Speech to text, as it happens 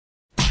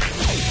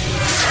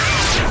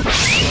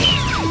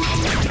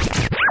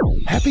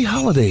Happy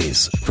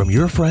holidays from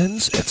your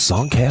friends at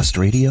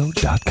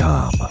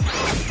songcastradio.com.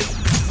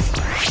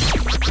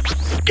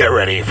 Get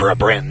ready for a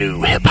brand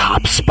new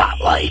hip-hop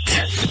spotlight.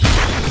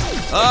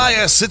 Ah,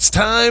 yes, it's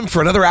time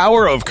for another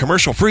hour of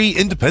commercial-free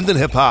independent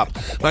hip-hop.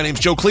 My name's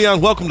Joe Cleon.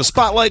 Welcome to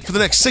Spotlight for the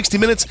next 60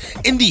 minutes.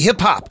 Indie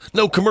hip-hop.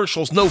 No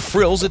commercials, no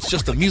frills. It's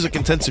just a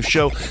music-intensive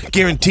show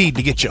guaranteed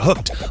to get you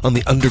hooked on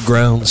the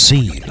underground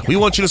scene. We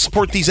want you to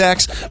support these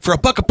acts for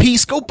 $1 a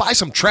piece. Go buy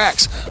some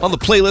tracks. On the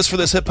playlist for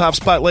this hip-hop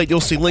Spotlight, you'll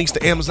see links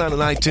to Amazon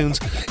and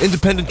iTunes.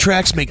 Independent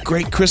tracks make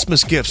great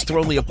Christmas gifts. They're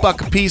only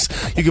 $1 a piece.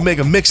 You can make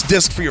a mixed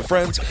disc for your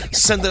friends.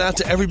 Send it out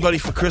to everybody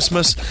for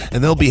Christmas,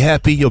 and they'll be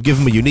happy. You'll give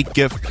them a unique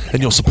gift,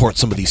 and you'll support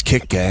some of these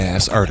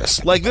kick-ass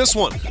artists. Like this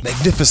one,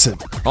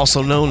 Magnificent,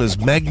 also known as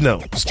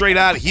Magno, straight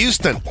out of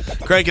Houston.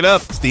 Crank it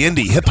up. It's the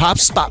Indie Hip-Hop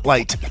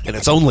Spotlight, and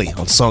it's only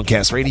on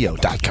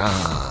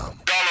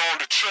songcastradio.com.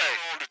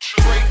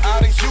 Straight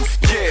out of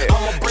Houston.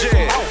 I'm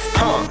back.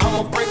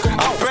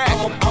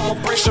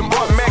 It's your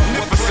boy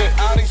Magnificent,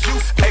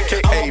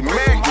 a.k.a.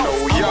 Magno,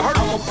 you heard?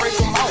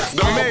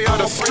 The mayor of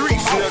the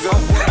streets, nigga.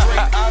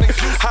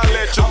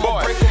 Holla at your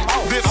boy.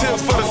 This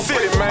here's for the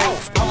city, man.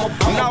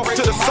 North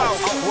to the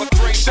south.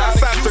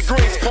 Shouts out to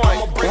Greens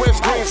Point,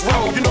 West Greens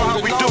Road. You know how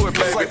we do it,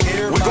 baby.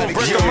 We gon'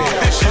 break them off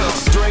this year.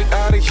 Straight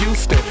out of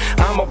Houston,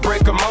 I'ma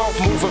break them off.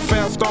 Moving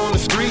fast on the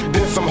street,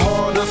 then some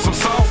hard or some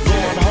soft.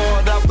 Going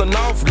hard out the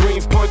north,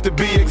 Greens Point to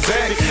be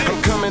exact.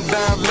 I'm coming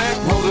down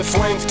left, rolling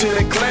swings till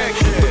they clack.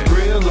 The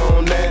grill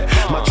on that.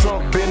 My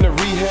trunk been to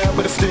rehab,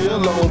 but it's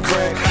still on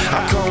crack.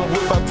 I come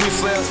with my 3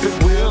 slabs,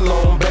 5th wheel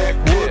on back.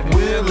 Wood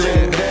wheel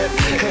in that.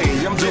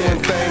 Hey, I'm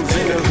doing things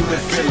in the hood,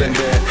 feeling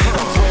that.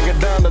 I'm swinging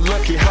down the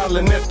Lucky,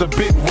 hollering at the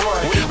big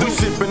Roy. We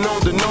sipping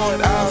on the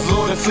Nord, eyes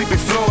Lord and sleepy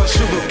Floyd.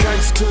 Shooting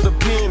kites to the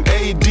pen,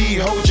 AD,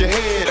 hold your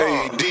head.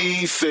 AD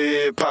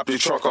said, pop your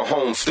trunk or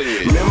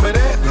homestead. Remember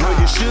that? Well,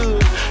 you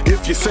should,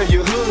 if you say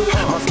you hood.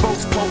 My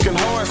spokes poking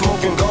hard,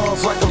 smoking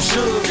gauze like I'm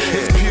should.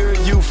 It's pure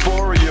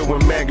euphoria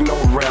when Magno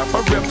rap.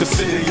 I rep the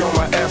city on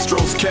my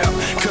Astros cap,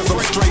 cause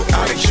I'm straight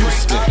out of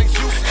Houston.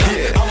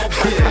 Yeah, I'ma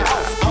break them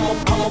off. I'ma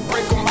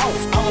break them off.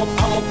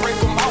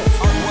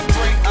 I'm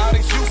straight out of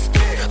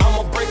Houston.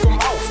 I'ma break them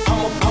off.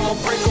 I'ma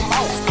break them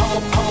off.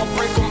 I'ma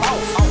break them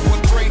off.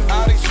 I'm straight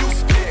out of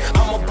Houston.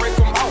 I'ma break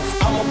them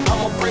off.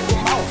 I'ma break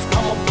them off.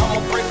 I'ma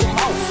break them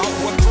off.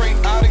 I'm straight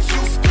out of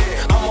Houston.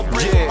 I'ma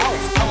break them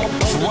off.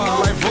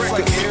 Wildlife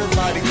records.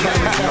 Everybody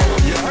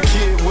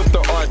kid with the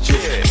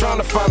arches, trying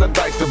to find a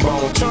dike to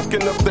bone,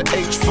 chunking up the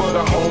H for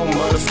the home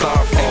of the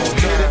styrofoam.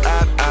 Headed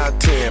out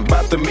I-10,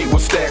 about to meet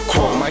with Stack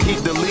Quo. My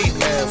heat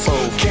delete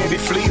asshole, candy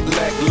fleet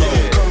lack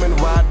low, coming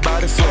wide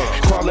body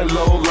slam, crawling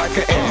low like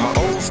an ant. My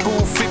old school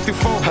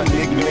 54, I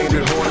nicknamed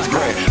it Horace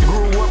Grant.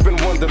 Grew up in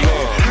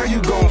Wonderland, how you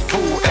gon'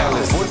 fool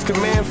Alice? Voice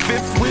command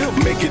 5th wheel,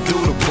 make it do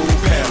the pool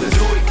palace.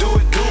 Do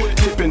it,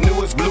 tipping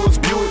newest,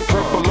 bluest Buick,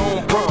 purple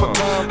on purple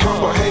time,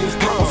 purple haze,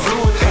 purple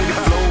fluid, 80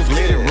 flows,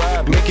 let it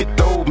ride, make it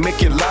throw,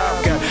 make it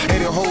live. Got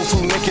 80 hoes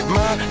who make it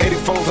mine,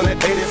 84s on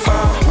that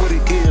 85. What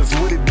it is,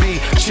 what it be,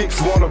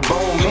 chicks wanna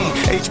bone me.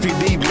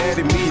 HPD mad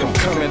at me, I'm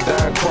coming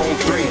down Chrome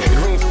 3.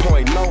 Greens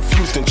Point, North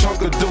Houston,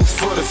 chunk of deuce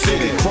for the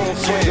city. Chrome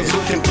swingers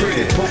looking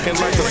pretty, poking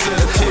like a set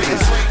of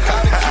titties.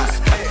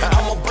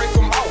 I'ma break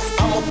them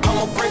off, I'ma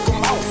break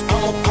them off,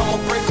 I'ma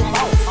break them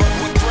off.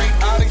 I'm straight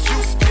out of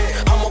Houston,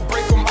 I'ma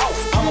break them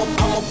off, I'ma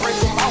break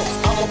them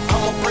off, I'ma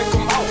break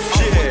them off.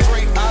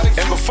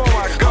 Yeah, and before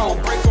I go,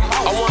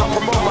 I wanna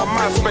promote my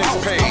MySpace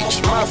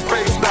page,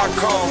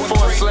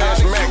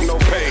 myspace.com/Magno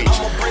page.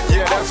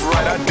 Yeah, that's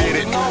right, I did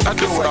it. I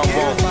do what I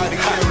want.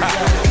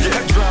 Yeah, I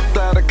dropped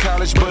out of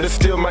college, but it's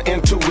still my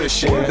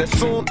intuition that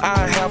soon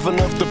I have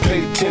enough to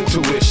pay 10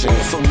 tuition.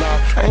 So now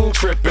I ain't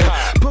tripping.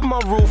 Put my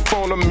roof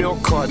on a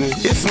milk carton,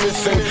 it's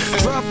missing.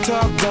 Drop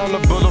top down the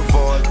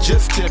boulevard,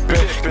 just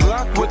tipping.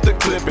 Glock with the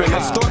clipping.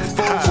 I start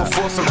foes with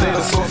force of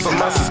data, source of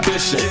my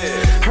suspicion.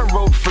 Her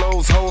road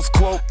flows, hoes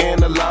quote,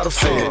 and a lot of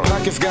said.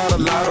 Pockets got a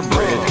lot of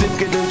bread,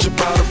 thicker than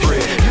ciabatta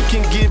bread. You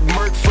can get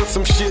murked for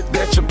some shit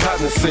that your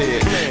partner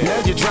said. Now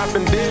you're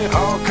dropping dead,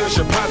 all cause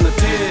your partner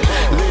did.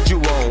 Led you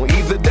on,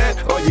 either that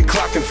or you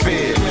clocking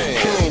fed.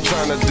 He ain't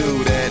tryna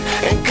do that,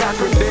 ain't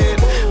Cochran dead.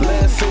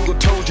 Last single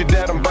told you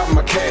that I'm about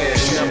my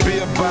cash. Now be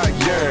about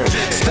yearn,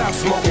 stop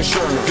smoking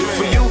Sherman. Good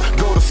for you,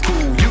 go to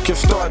school, you can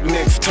start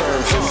next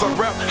term. Since I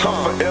rap,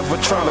 I'm forever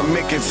tryna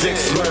make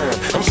execs learn.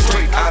 I'm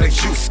straight out of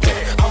Houston.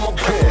 I'ma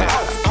break them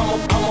off, I'ma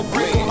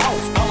break them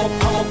off,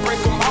 I'ma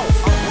break them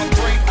off. I'm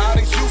straight out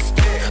of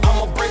Houston.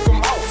 I'ma break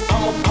them off,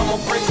 I'ma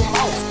break them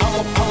off,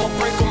 I'ma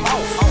break them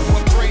off.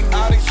 I'm straight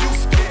out of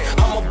Houston.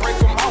 I'ma break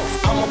them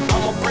off, I'ma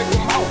break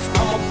them off,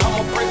 I'ma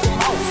break them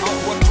off.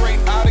 I'm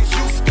straight out of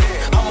Houston.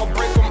 I'ma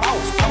break them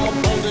off,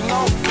 I'm on the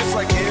north, it's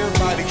like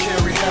everybody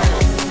carry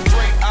hammer.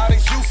 Straight out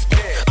of Houston.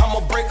 I'ma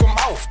break them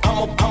off,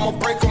 I'ma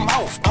break them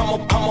off, I'ma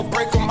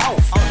break them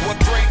off. I'm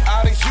straight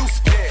out of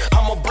Houston.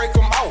 I'ma break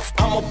them off,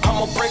 I'ma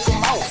break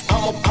them off,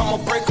 I'ma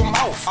break them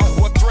off.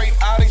 I'm straight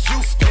out of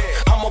Houston.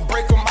 I'ma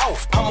break them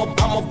off, I'ma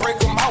break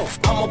them off,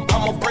 I'ma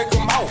break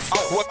them off.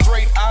 I'm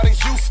straight out of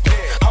Houston.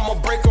 I'ma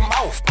break them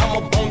off,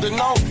 I'm on the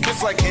north,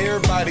 it's like like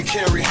everybody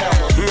carry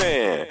hammer.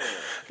 Man,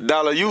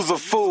 Dollar, you's a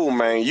fool,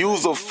 man.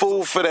 You's a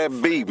fool for that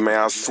beat, man.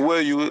 I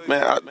swear you,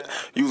 man.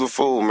 You's a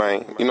fool,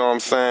 man. You know what I'm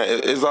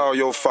saying? It's all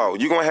your fault.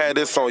 You gonna have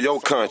this on your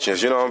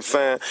conscience, you know what I'm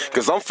saying?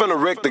 Cause I'm finna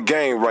wreck the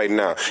game right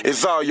now.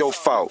 It's all your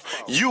fault.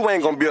 You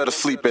ain't gonna be able to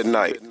sleep at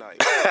night.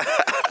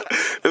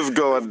 It's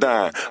going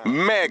down.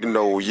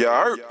 Magno, you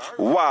heard?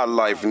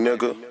 Wildlife,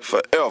 nigga,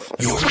 forever.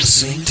 You're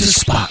listening to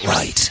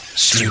Spotlight,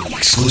 streaming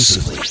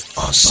exclusively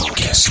on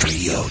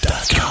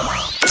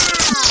songcastradio.com.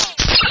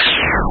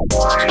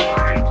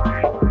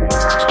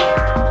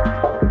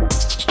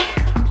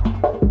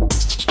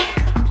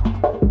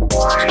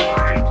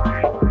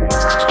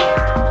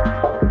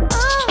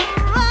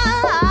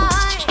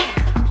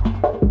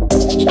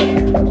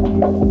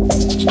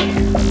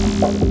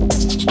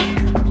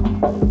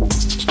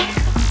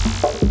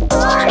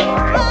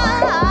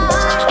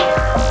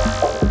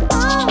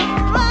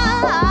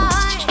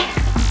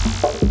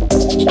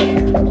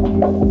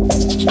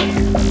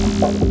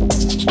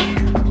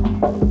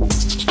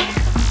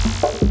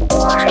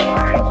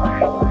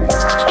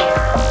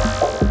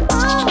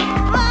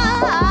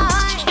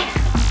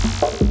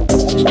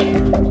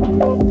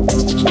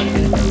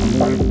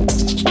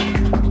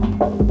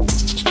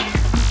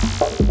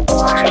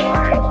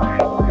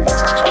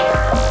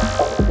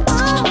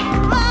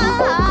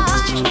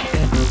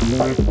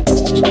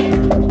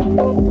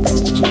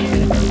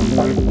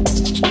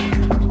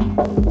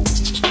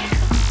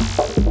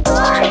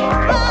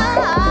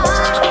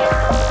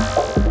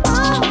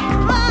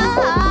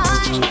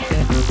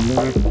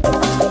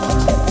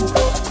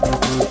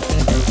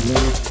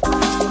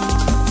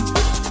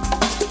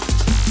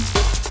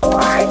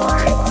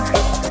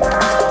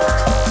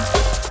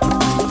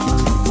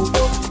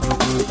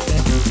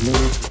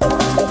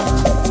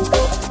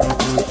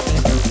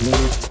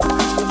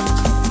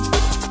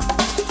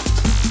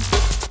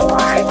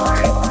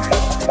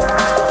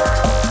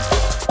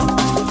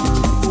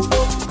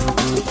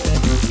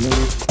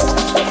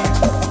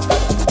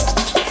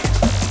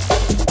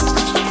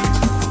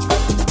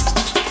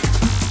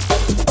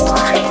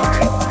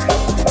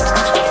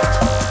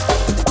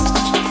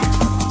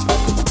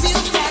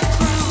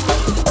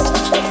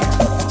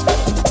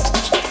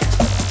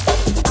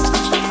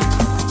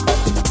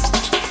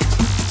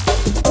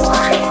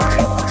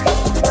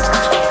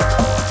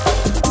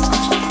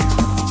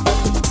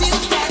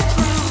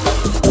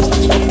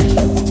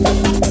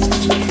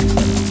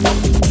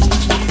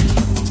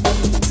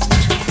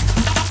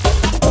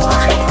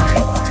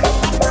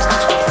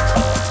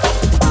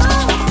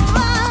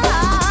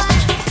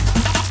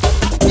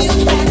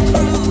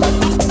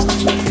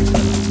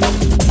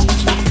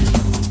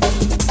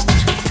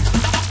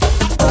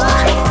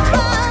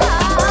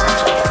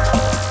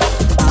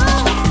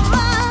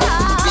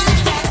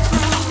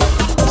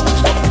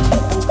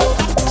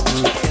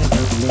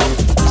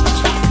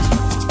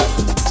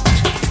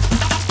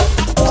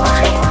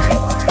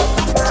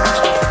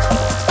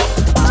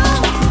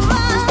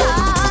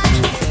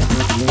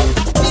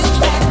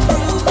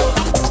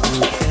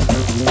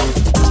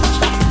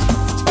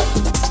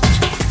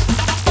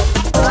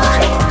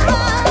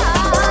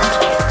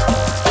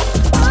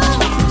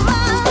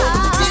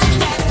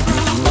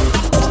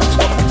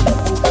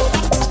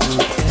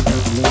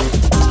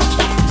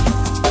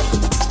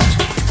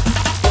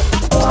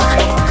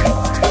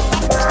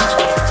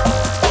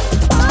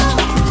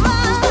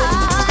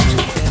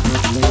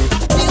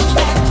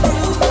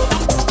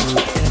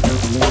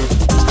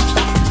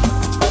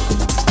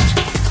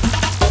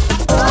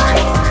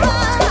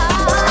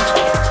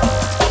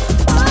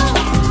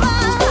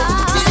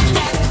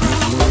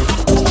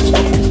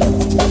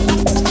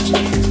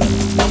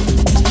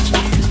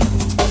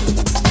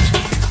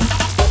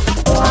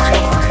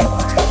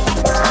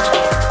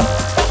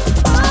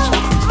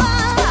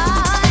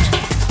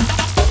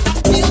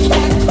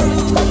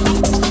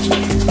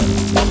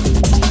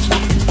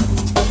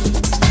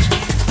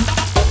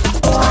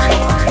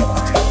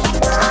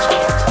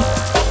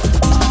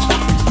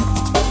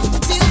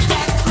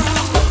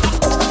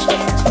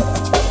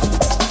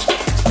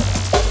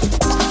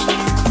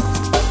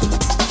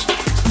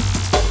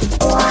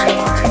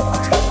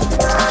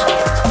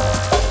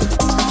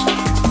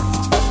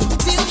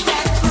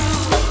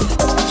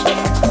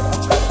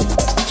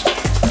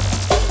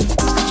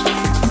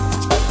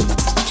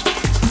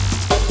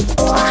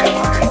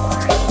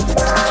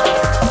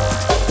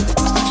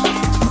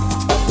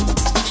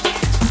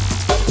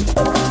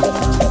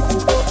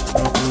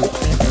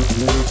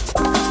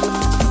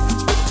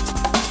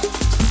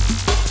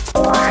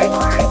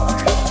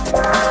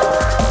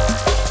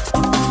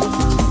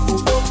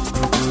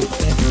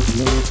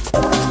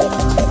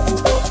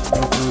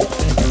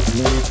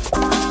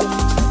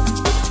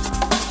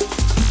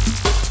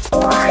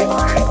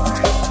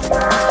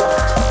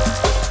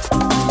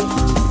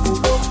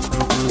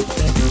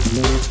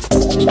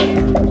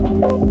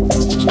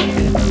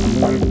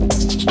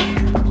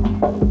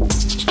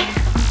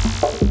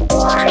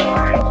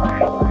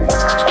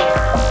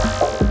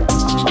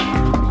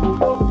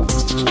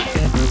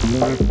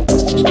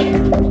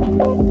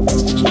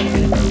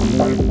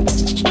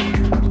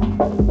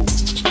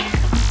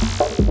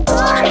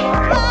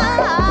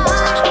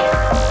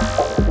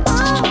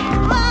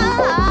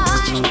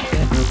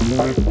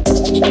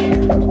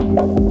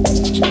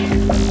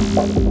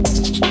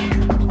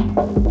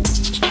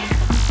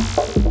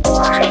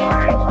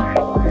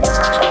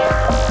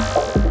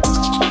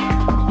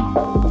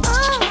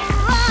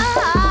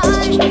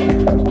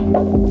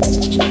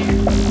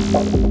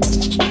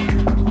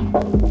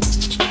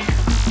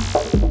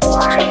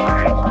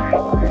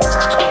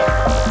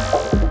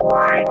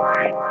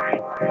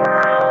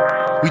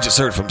 just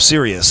heard from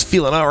Sirius,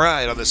 Feeling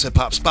Alright on this Hip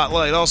Hop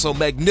Spotlight. Also,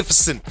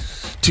 Magnificent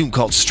tune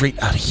called Straight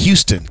Outta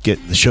Houston,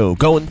 getting the show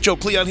going. Joe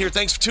Cleon here.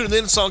 Thanks for tuning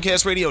in.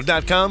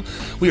 SongcastRadio.com.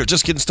 We are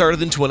just getting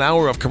started into an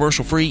hour of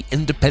commercial-free,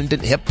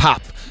 independent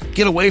hip-hop.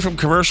 Get away from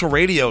commercial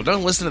radio.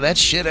 Don't listen to that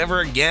shit ever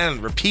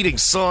again. Repeating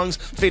songs,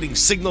 fading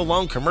signal,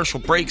 long commercial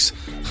breaks.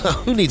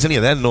 Who needs any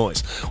of that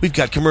noise? We've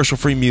got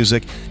commercial-free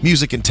music,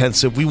 music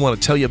intensive. We want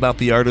to tell you about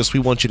the artists. We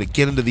want you to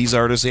get into these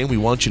artists, and we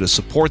want you to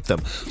support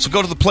them. So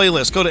go to the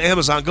playlist, go to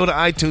Amazon, go to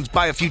iTunes,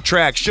 buy a few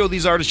tracks, show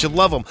these artists you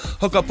love them,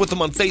 hook up with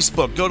them on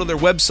Facebook, go to their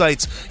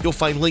websites. You'll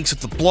find links at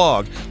the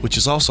blog, which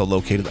is also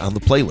located on the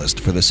playlist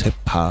for this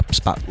hip-hop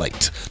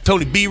spotlight.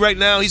 Tony B right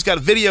now, he's got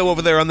a video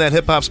over there on that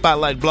hip-hop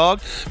spotlight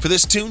blog for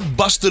this tune,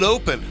 Busted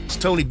Open. It's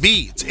Tony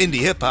B, it's indie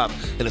hip-hop,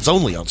 and it's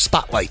only on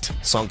Spotlight,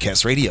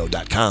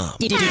 songcastradio.com.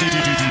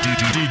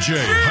 DJ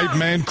Hype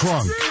Man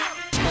Crunk.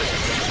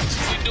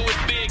 We do it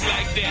big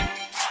like that.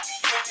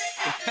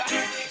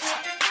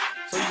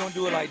 So you gonna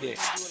do it like that?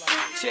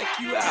 Check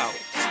you out.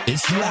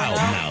 It's loud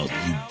now, you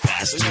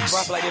So you bastards.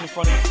 drop like that in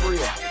front of the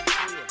grill.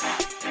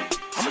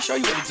 I'm gonna show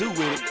you what to do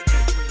with it.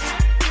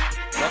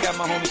 I got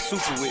my homie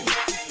Super with me.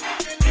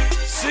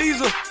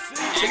 Caesar.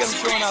 Check out him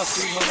showing out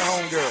Caesar on the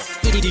homegirl.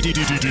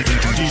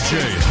 DJ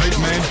Hype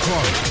Man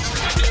Crunk.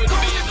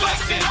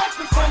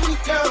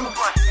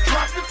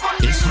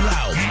 It's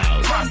loud now,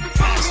 you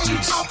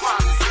bastards.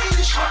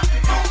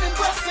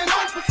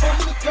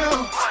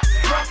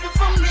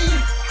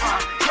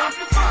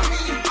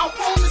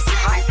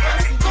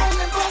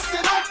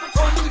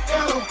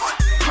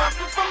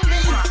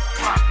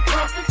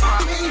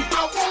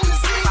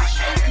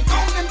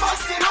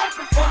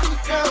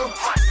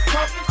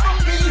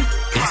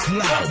 It's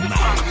loud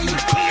now, you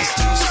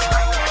bastards.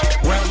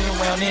 Round and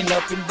round and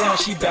up and down,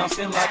 she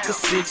bouncing like a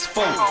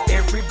 6'4".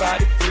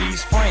 Everybody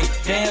freeze frame.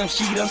 Damn,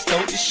 she done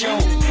stole the show.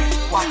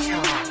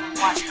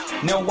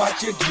 Now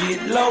watch her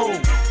get low.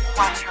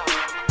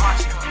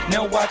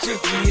 Now watch her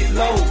get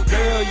low.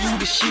 Girl, you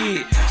the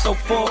shit. So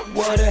fuck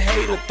what a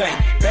hater think.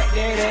 Back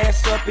that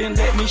ass up and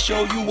let me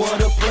show you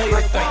what a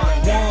player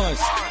think. Ones,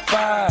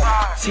 5,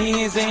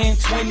 10s and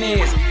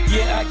 20s.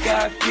 Yeah, I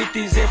got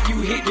 50s if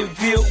you hit the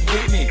Ville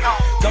with me.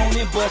 Don't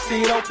it bust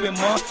it open,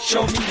 ma.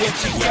 Show me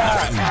what you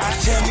got.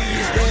 Tell me,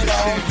 is that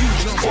all you?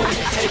 Or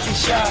you taking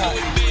shots?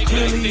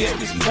 Clearly at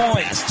this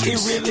point, it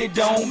really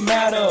don't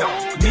matter.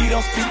 Me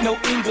don't speak no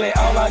English.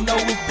 All I know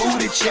is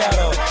booty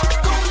chatter.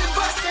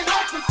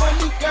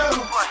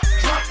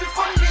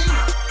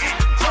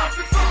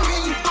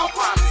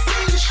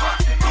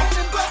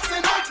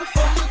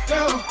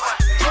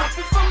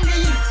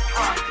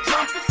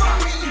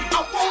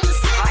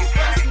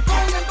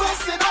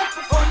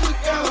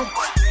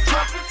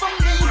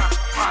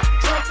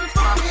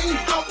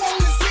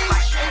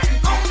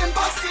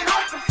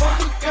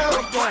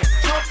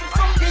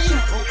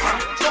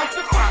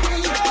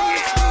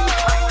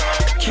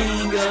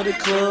 The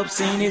club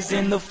scene is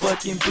in the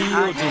fucking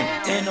building,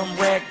 and I'm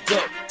racked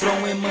up,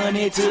 throwing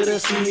money to the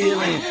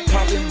ceiling,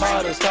 popping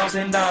bottles,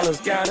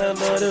 $1,000, gotta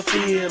love the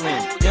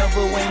feeling.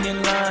 Never wait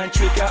in line,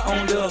 trick I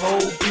own the whole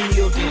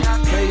building.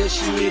 Play a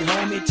shit,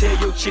 homie, tell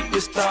your chick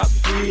to stop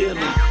grilling.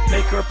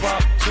 Make her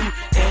pop too,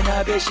 and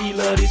I bet she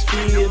love this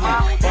feeling.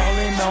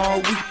 Ballin' all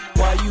week,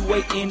 while you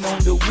waiting on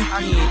the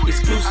weekend.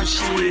 Exclusive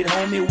shit,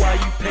 homie, while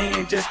you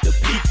paying just to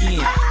peek in.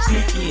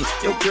 Sneak in,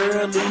 your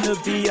girl in the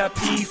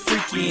VIP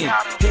freaking.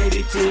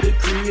 Headed to the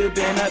crib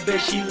and I bet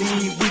she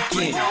leave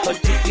weekend.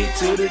 Addicted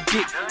to the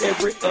dick,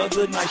 every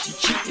other night she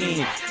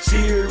cheating.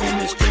 See her in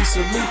the street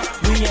salute,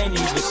 we ain't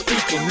even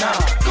speaking, nah.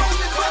 Go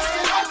and bust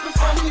it open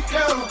for me,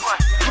 girl.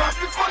 Drop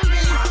it for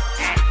me.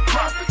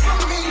 Drop it for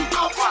me.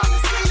 I wanna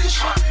see this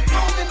shit.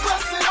 Go and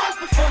bust it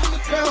open for me,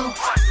 girl.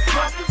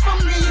 Drop it for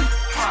me.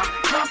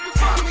 Drop it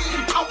for me.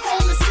 I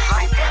wanna see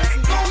it.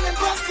 Go and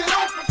bust it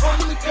open for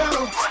me,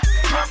 girl.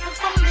 Drop it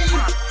for me.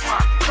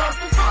 Drop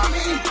it for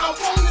me. I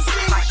wanna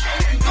see it.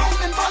 Go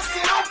and bust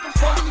it open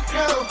for me,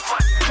 girl.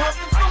 Drop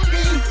it for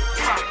me.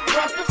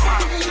 Drop it for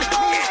me.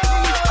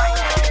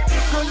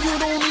 Girl, you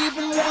don't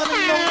even wanna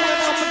know what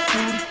I'ma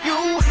do to you.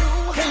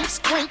 Came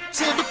straight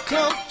to the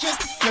club just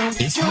to film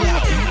It's you.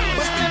 loud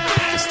But now, you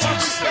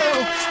bastards.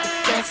 girl,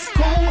 that's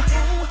cool.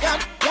 Got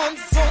one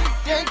so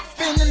dead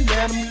feeling,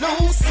 let them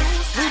loose.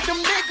 Read them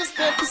niggas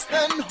that be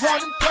standing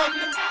hard in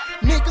public.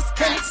 Niggas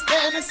can't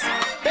stand us.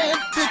 Bad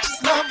bitches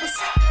love us.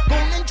 Go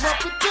and drop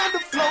it to the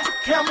floor. The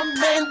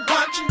cameraman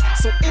watching.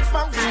 So if I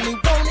really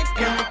want it,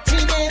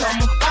 guarantee that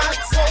I'ma buy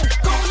it. So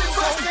go and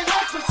bust it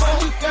open for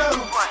me, girl.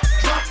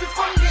 Drop it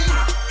for me.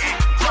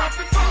 Drop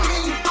it for me.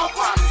 I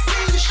wanna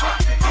see you shit.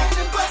 Go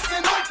and bust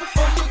it open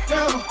for me,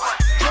 girl.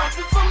 Drop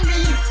it for me.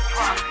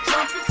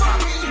 Drop it for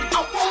me.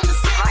 I wanna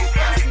see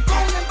you. Go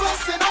and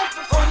bust it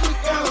open for me,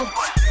 girl.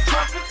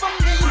 Drop it for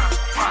me.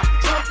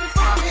 Drop it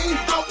for me.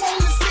 I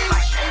wanna see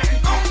you.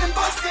 Go and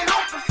bust it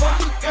open for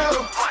me, girl.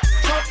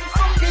 Drop it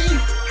for me.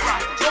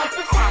 Drop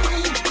it for me.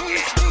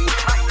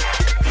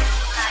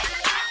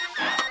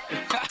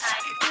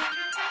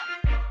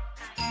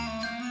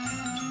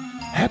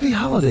 Happy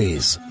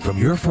holidays from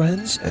your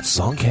friends at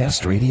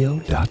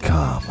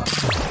songcastradio.com.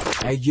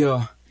 Hey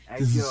yo,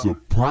 this is a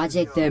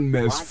Project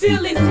MS.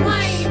 Feel it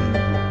flame.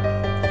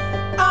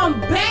 I'm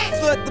back.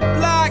 Flood the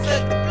block,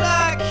 flood the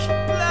block,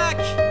 block.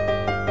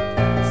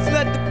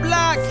 Flood the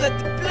block, flood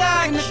the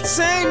block.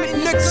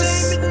 Entertainment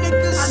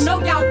niggas. I know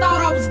y'all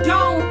thought I was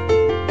gone.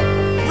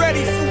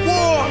 Ready for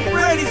war, I'm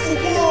ready for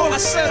war. I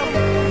said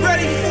I'm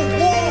ready for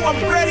war,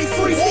 I'm ready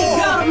for war.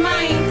 C-Gutta,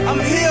 man. I'm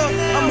here,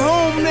 I'm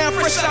home now,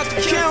 fresh out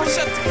the county.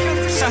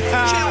 Flood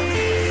out.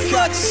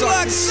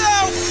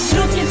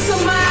 Look into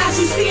my eyes,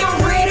 you see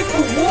I'm ready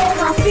for war.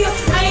 I feel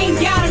I ain't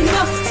got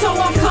enough, so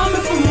I'm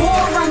coming for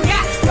more. I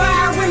got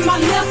fire in my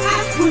left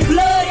eye, with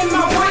blood in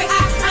my right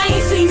eye. I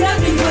ain't seen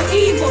nothing but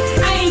evil,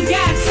 I ain't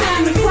got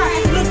time to cry.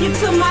 Look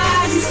into my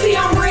eyes, you see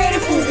I'm ready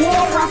for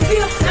war. I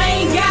feel I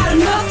ain't got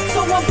enough,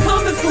 so I'm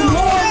coming for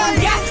more. I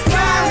got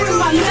fire in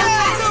my left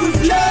eye, with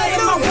blood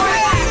in my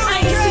right eye. I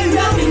ain't seen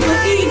nothing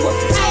but evil,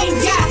 I ain't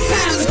got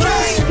time to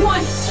cry.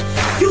 One,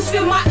 you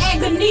feel my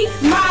agony,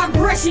 my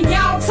aggression,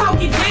 y'all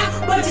talking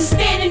down, but you're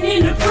standing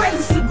in the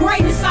presence of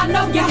greatness. I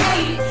know you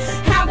hate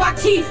it. How I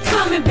keep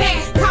coming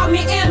back, call me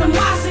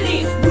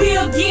animosity.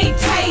 We'll get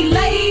K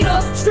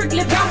later. Strictly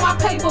about my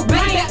paper,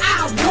 baby.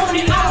 I want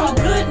it all.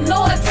 Good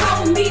Lord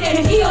told me that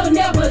he'll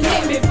never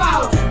let me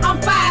fall. I'm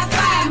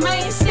 5'5",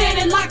 man,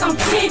 standing like I'm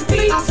 10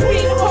 feet. I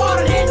spit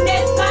harder than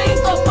that thing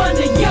up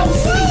under your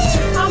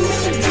seat. I'm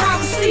in the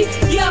driver's seat,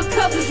 yeah,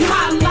 cause it's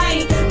my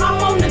lane. I'm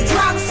on the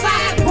driver's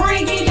side,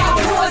 bringing y'all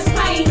boys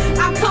pain.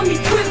 I come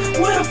equipped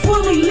with a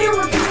fully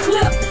lyrical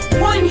clip.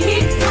 One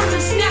hit from the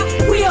snap,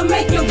 we'll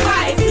make your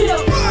body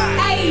flip.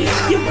 Hey,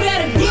 you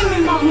better give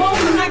me my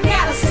moment. I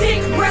got a sick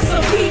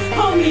recipe,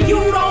 homie. You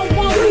don't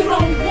want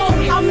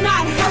it. I'm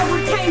not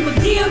hurricane, but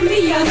give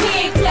me a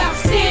hand clap,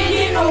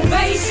 standing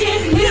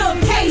ovation. Lil'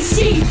 K,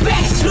 she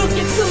back. Look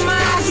into my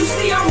eyes, you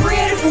see I'm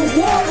ready for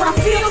war. I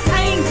feel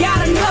I ain't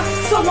got enough,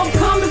 so I'm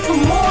coming for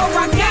more.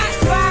 I got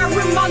fire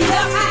in my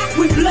left eye,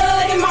 with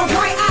blood in my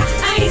right eye.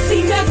 I ain't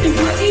seen nothing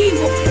but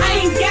evil,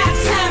 I ain't got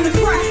time to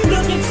cry.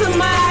 Look into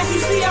my eyes,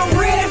 you see I'm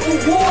ready for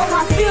war.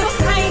 I feel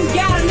I ain't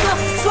got enough,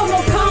 so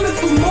I'm coming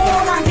for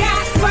more. I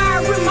got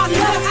fire in my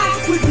left eye,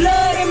 with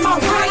blood in my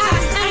right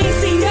eye. I ain't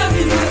seen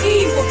nothing but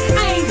evil,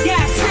 I ain't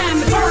got time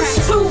to cry. Verse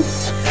 2,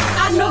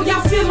 I know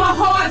y'all feel my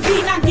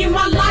heartbeat. I give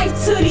my life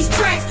to these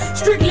tracks,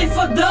 strictly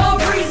for the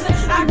reason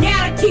I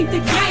gotta keep the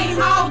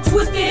game all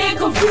twisted and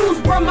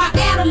confused, bro. My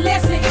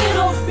adolescent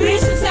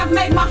inhibitions have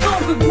made my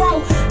hunger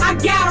grow. I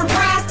gotta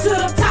rise to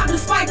the top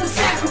despite the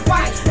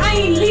sacrifice. I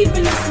ain't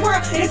leaving this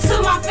world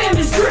until my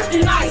family's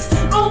drifting ice.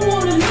 I don't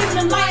wanna live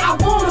the light, I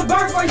wanna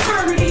burn for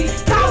eternity.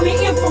 Call me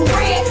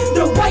infrared,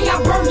 the way I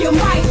burn your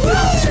mic.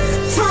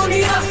 Turn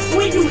it up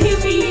when you hear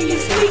me in your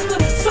speaker.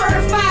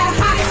 Certified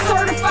hot,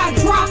 certified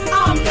drop,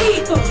 I'm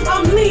ether,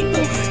 I'm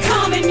lethal.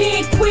 Coming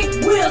in quick,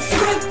 Will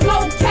Smith,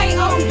 flow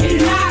KO. You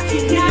knock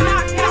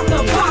out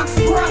the box,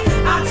 bruh.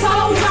 I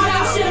told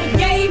y'all should've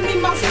gave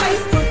me my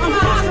space. I'm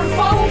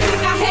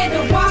hydrophobic, I had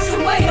to wash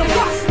away the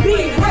box.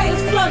 Big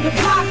rails, flood the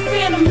block,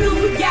 phantom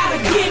music, we gotta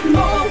get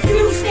more.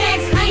 Few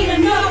stacks ain't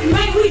enough,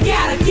 man, we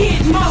gotta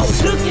get more.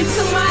 Look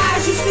into my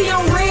eyes, you see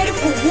I'm ready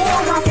for war.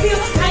 I feel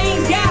I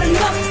ain't got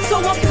enough, so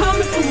I'm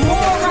coming for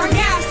more. I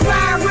got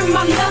fire in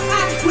my left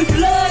eye, with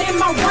blood in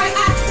my right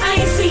eye. I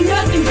ain't seen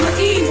nothing but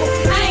evil,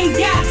 I ain't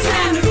got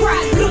time to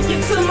cry. Look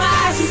into my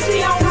eyes, you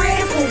see I'm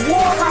ready for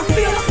war. I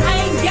feel I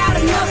ain't got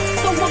enough,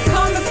 so I'm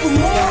coming for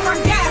more. I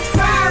got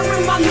fire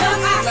in my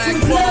left eye,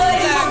 with blood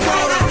in my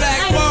right eye.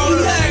 I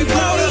ain't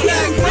seen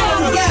nothing but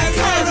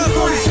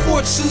evil,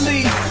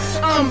 Unfortunately,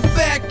 I'm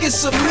back,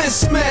 it's a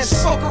mismatch.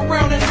 Fuck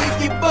around and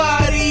leave your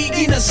body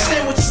in a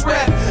sandwich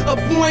wrap.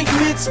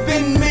 Appointments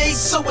been made,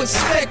 so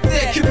expect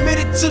that.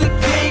 Committed to the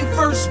game,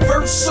 first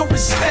verse, so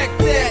respect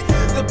that.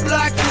 The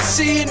block is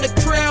here and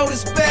the crowd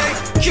is back.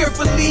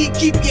 Carefully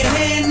keep your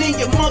hand in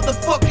your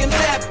motherfucking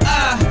lap.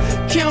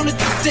 I counted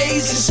the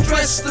days and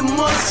stressed the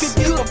months.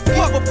 Could give a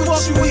fuck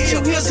what you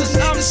hear, cause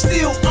I'm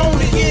still on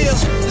it, yeah.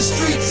 The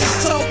streets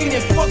is talking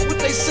and fuck what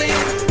they saying.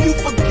 You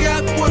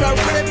forgot what I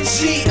read.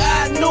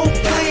 G.I. no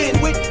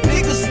playing with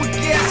niggas with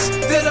gas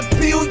that'll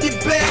peel your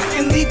back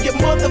and leave your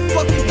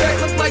motherfucking back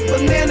look like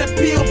banana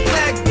peel.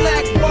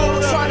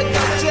 BlackWater, try to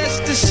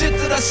digest the shit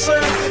that I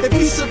serve. If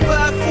you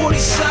survive 40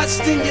 shots,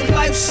 then your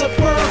life's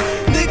superb.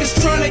 Niggas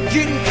trying to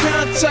get in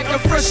contact, I'm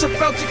fresh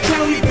about the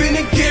county. Been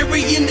in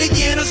Gary,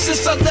 Indiana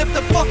since I left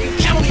the fucking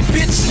county,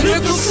 bitch.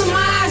 Look into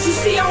my eyes, you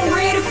see I'm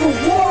ready for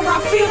war. I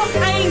feel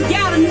I ain't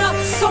got enough,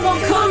 so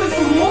I'm coming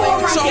for more.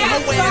 I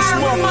got fire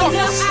in my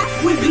left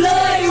eye, with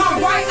blood in my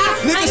right eye.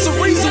 Niggas, the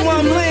reason why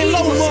I'm laying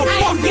low, motherfucker.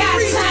 I ain't got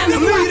time to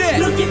cry.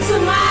 Look into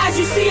my eyes,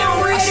 you see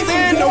I'm ready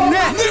for war.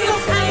 I feel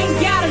I ain't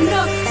got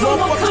enough, so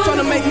I'm coming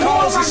trying to make for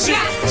more. calls and shit,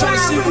 trying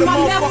to see Fire what in the my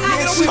left motherfucker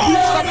eye, is. with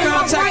blood in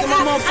my Contacting right my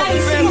eye. I motherfucking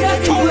ain't seen family.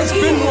 nothing Oh, but it's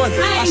been evil. one.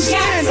 I I ain't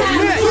got stand time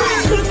on to that. cry.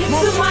 Look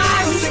into my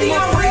eyes, you see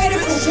I'm ready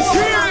for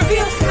war. I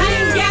feel I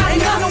ain't got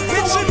enough,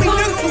 so I'm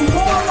coming for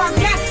more. I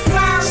got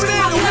fire in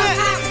my left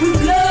eye, with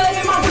blood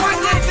in my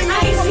right eye. I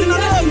ain't seen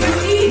nothing but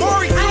evil.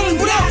 I ain't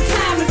got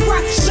time to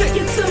cry. Look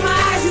into my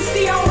eyes, you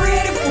see I'm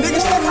ready for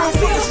war. I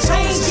feel I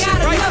ain't got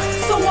enough,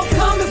 so I'm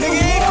coming for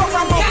more.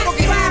 I got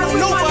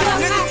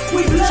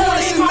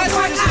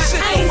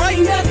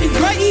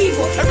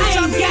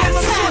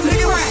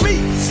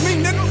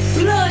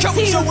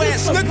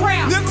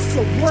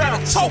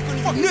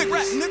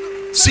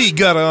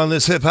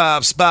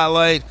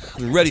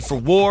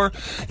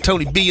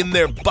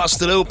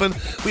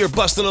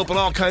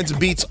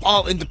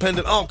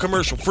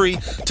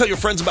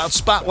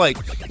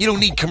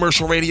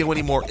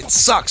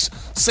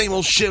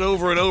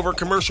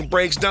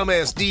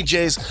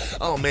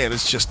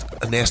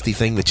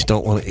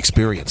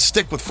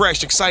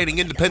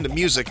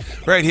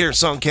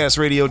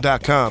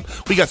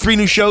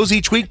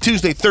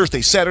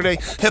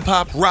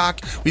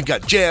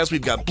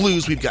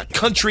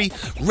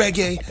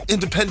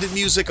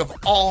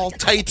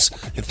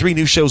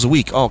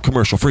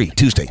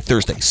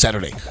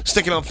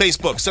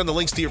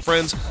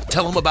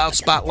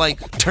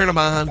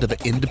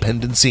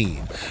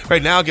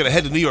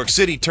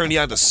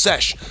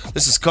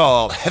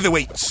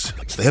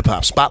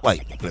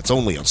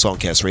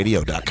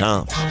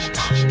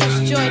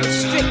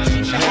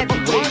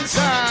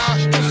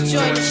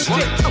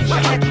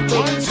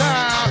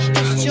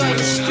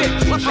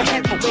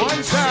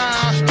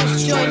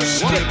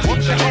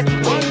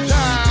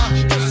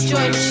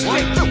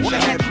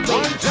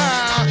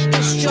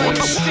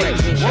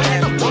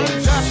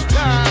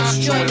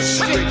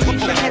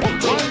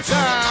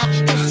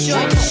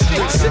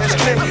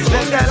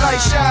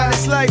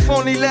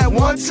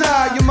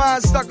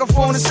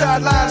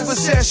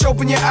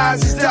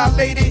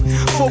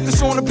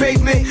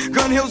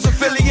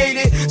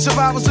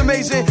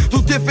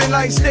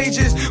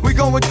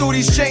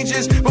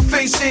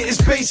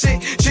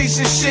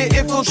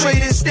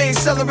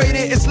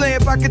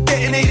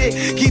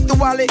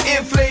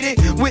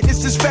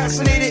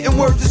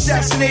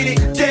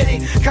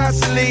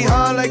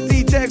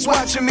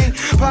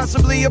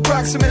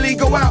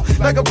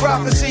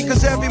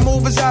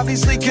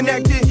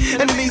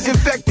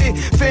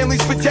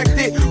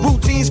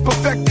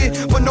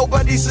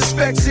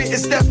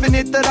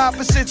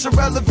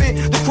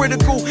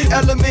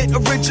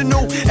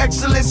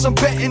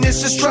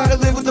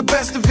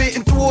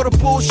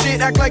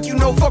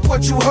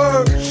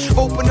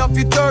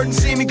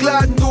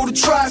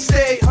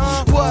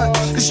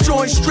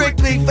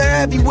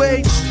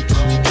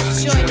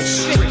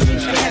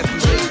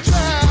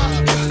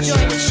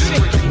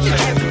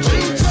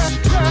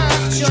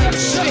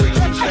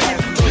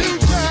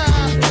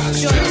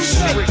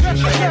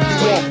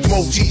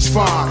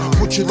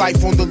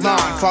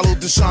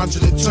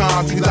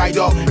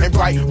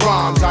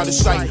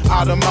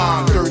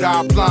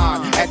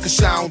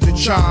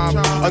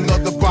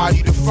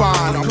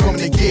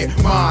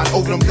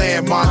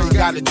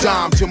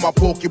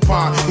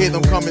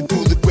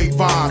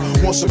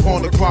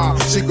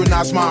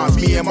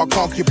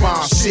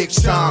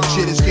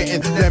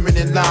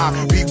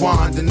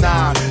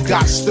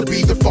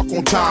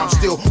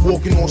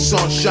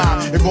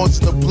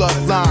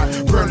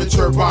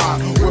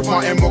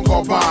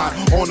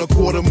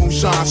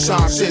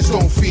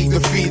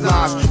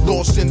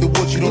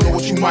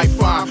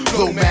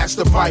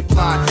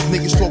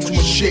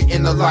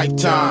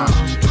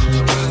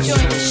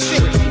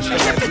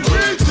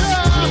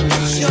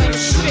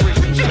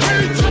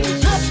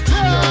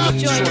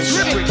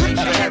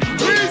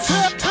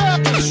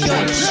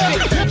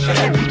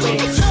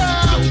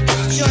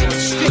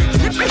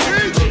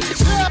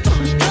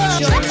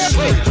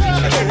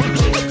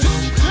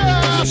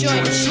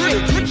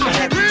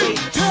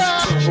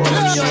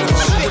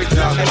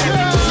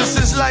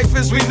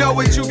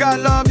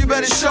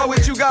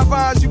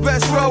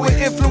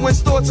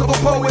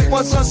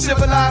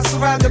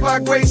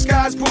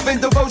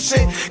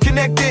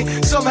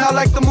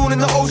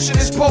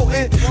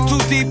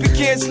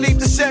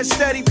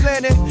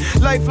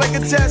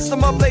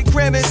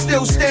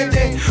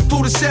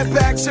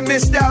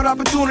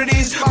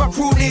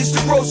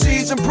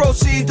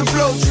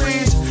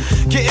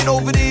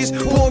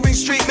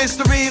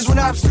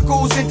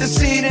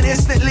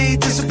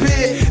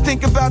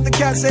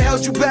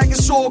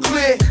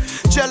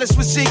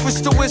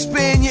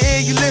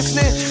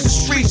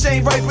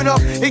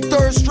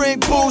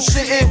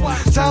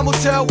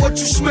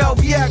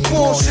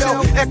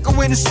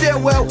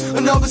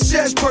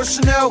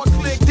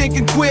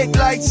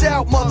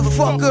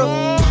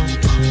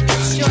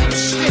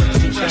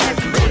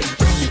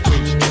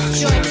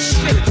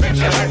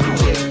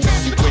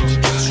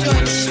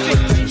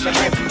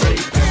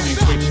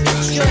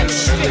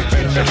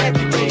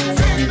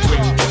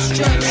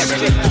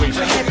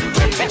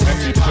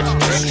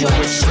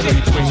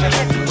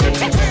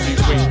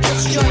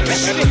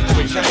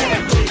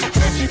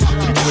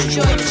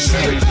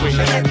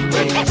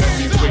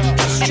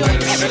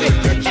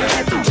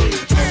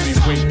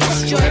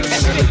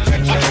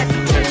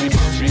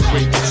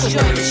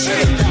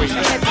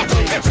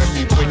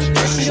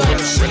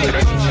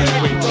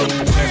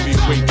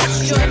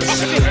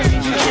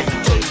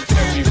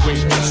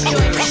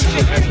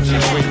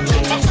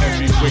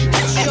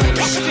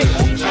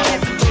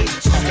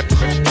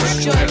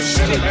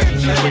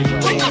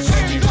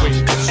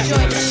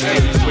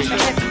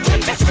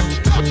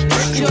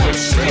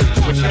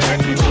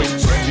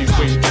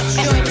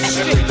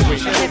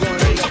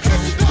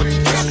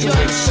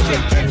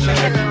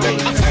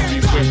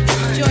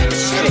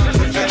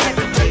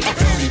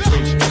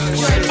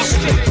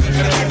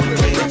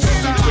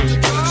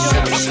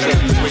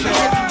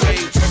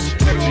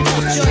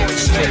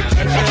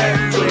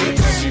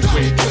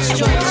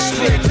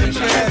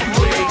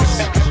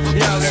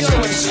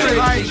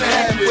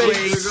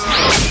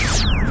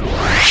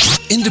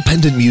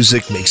Independent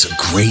music makes a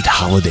great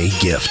holiday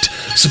gift.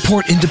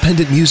 Support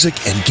independent music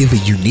and give a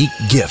unique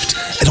gift.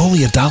 At only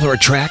 $1 a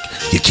track,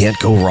 you can't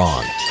go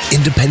wrong.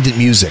 Independent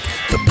music,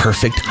 the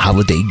perfect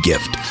holiday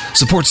gift.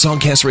 Support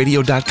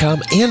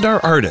songcastradio.com and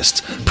our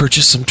artists.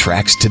 Purchase some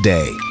tracks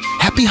today.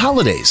 Happy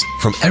holidays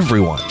from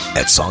everyone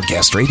at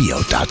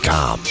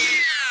songcastradio.com.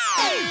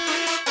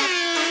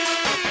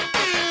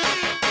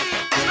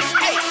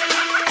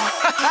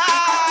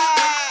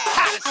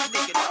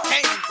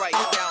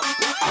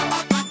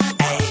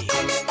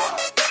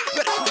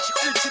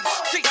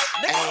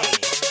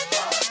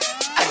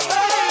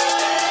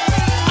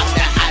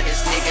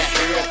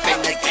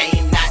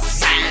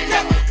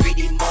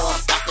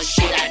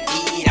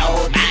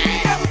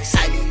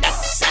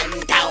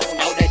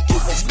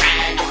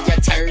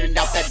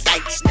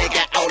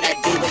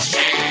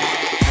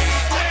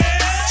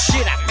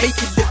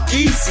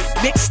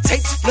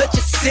 Mixtapes, flood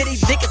your city,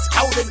 niggas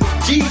calling me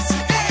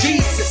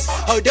Jesus.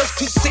 Oh, those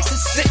 2 6s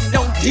sitting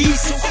on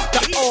diesel. The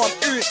arm,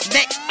 ears,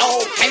 neck,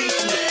 all came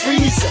from the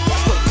freezer.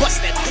 But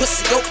bust that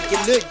pussy open, you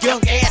little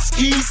young ass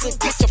geezer.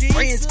 Get your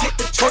friends, get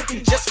the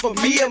twerking just for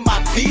me and my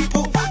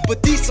people.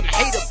 But these some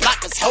hater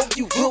blockers, hope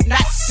you will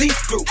not see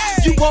through.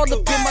 You all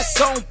up in my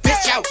zone,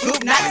 bitch, I will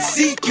not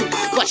see you.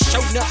 But show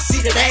enough,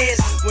 see that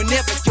ass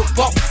whenever you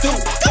walk through.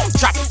 Don't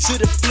drop it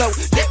to the floor,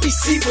 let me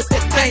see what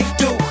that thing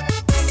do.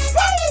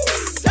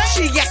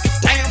 She act a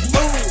damn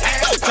fool.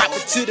 Don't drop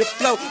it to the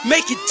floor,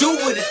 make it do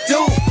what it do.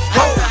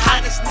 I'm the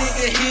hottest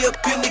nigga here up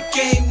in the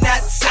game,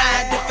 not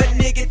signed. If a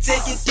nigga tell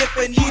you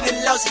different, he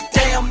done lost his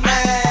damn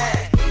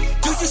mind.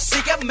 Do you see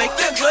I make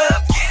the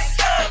club get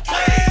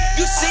ugly?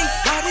 You see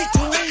how they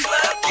do it?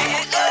 Club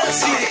get ugly.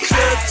 See the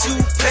club too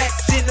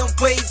packed and I'm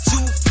way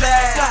too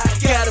fly.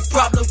 Got a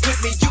problem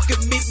with me, you can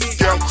meet me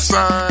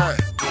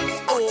outside.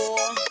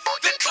 Or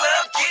the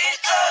club get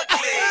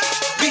ugly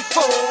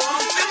before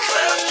the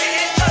club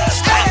get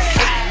ugly.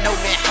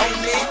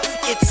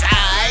 It's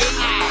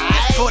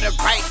aight. For the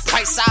right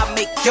price, I'll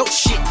make your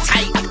shit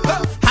tight.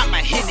 I'm a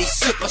Henny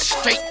sipper,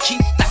 straight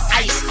keep the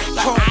ice.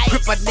 Chrome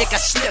gripper,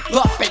 nigga, slip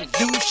up and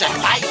lose your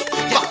life.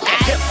 Fuck the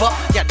hip up,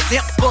 your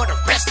lip for the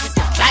rest of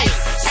your life.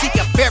 See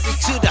you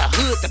buried to the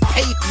hood, the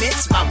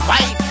pavement's my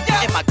wife.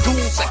 And my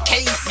goons are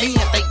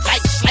cavemen, they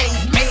like slave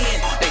men.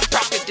 They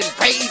dropped it in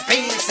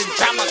Ray-Bans and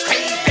drama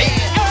craving.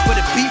 When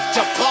the beef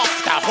jump off,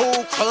 the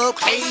whole club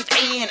cave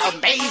in.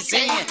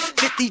 Amazing,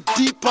 50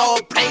 deep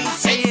all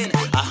blazing.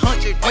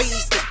 100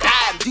 ways to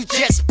die, you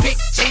just pick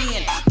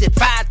 10.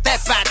 Divide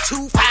that by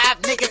 2,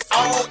 5 niggas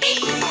all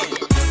in.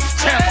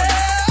 Tremble,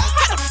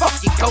 how the fuck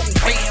you gon'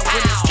 win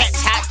when these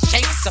cats hot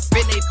shakes up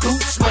in their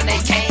boots when they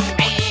came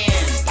in?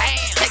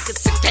 Think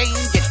it's a game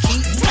you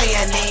keep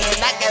playing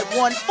in. I got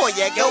one for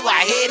you, go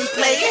ahead and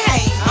play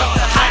hang. I'm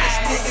the hottest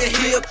nigga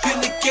here up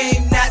in the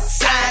game, not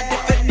signed.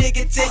 If a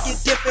nigga tell you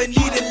different,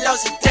 he done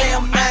lost his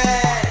damn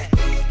mind.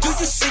 Do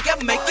you see I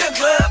make the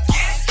club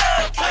get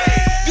ugly?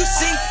 You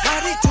see how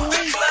they do it?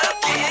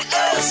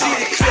 See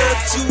the club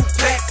too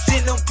packed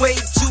and I'm way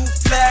too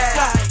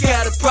fly.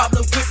 Got a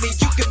problem with me,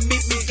 you can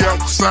meet me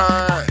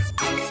outside.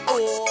 Or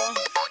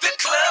the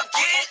club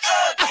get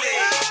ugly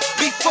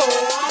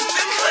before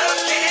the club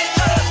get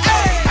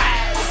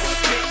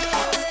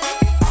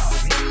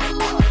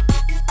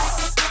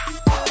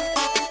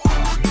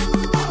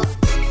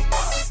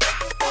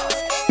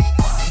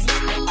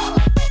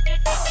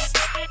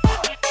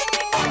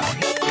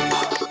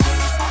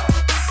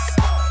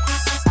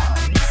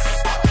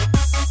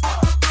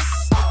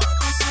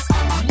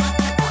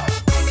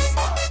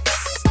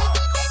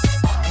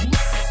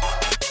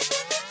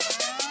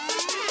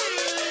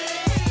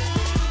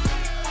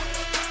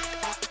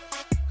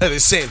That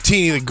is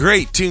Santini, the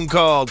great tune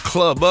called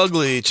Club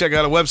Ugly. Check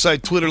out our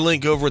website, Twitter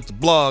link over at the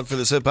blog for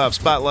this hip-hop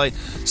spotlight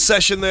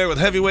session there with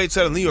heavyweights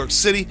out of New York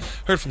City.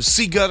 Heard from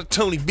C-Gutta,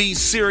 Tony B,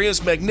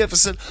 Sirius,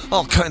 Magnificent,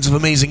 all kinds of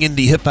amazing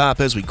indie hip-hop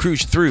as we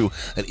cruise through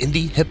an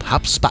indie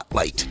hip-hop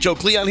spotlight. Joe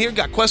Cleon here.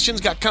 Got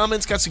questions, got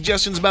comments, got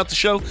suggestions about the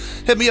show?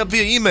 Hit me up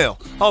via email.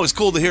 Always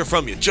cool to hear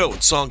from you. Joe at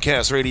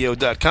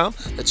songcastradio.com.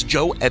 That's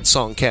Joe at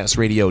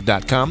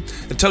songcastradio.com.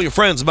 And tell your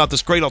friends about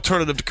this great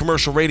alternative to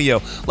commercial radio.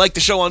 Like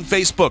the show on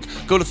Facebook.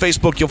 Go to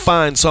Facebook, you'll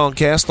find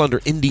Songcast under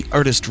Indie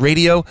Artist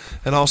Radio,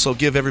 and also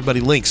give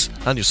everybody links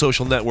on your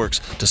social networks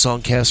to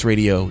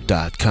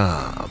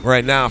songcastradio.com.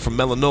 Right now from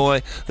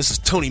Illinois, this is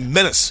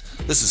Tonymenace.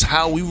 This is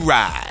How We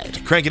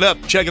Ride. Crank it up,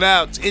 check it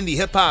out. It's indie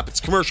hip hop,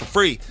 it's commercial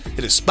free,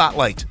 it is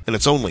Spotlight, and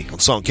it's only on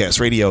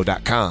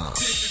songcastradio.com.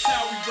 This is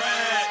how we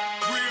ride,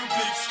 real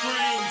big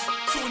screens,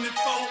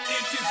 24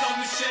 inches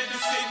on the Chevy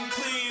sitting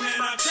clean,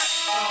 and I trap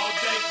all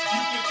day.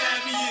 You can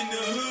find me in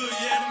the hood,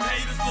 yeah, them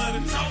haters love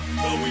to talk,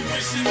 but we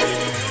wish it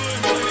nigga good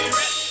when they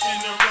rap. In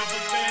the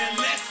rubber band,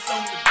 less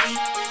on the beat,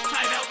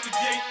 tight out the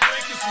gate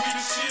breakers, we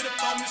the shit up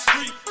on the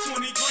street,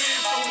 20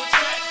 grand for a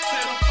track,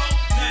 set them up,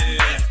 nothing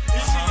less.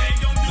 If she ain't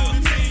gon' do the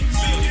thing,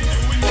 she can do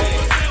it for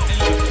herself.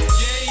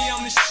 Yeah,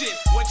 I'm the shit,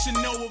 what you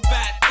know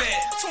about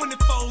that?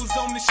 24s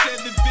on the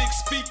Chevy, big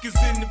speakers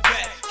in the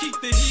back. Keep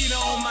the heater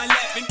on my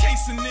lap in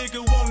case a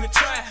nigga wanna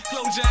try.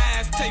 Close your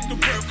eyes, take the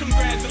birth,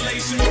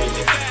 congratulations when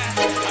you die.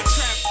 I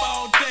try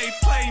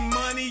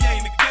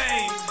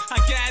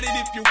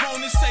if you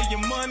want it, say your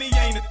money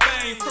ain't a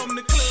thing. From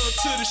the club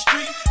to the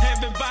street,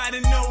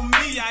 everybody know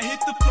me. I hit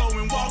the floor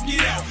and walk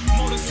it out.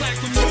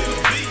 Motorcycle to the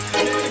beat,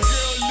 let the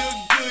girl look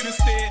good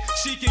instead.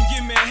 She can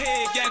give me a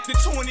head, got the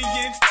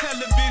 20-inch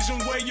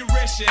television where you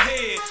rest your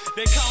head.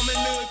 They call me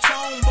Lil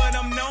Tone, but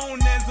I'm known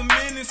as a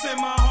menace in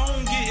my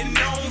home, getting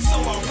known, so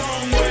I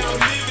roam where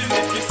I'm living.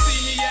 If you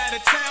see me out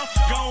of town,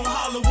 gon'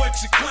 holler what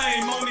you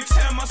claim. Only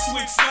time I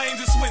switch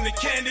lanes is when the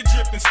candy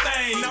drippin'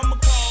 stain. I'ma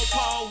call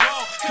Paul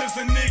Wall, cause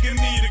a nigga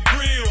need a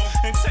grill.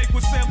 And take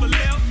whatever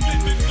left,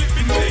 flip it,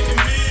 make a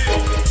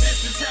meal.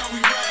 This is how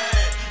we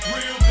ride,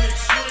 real big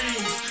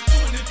screens.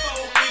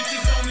 24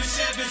 inches on the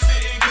Chevy,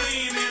 sitting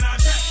clean. And I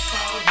trap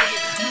all day,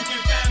 you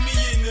can find me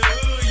in the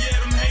hood. Yeah,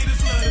 them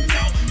haters love to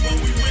talk, but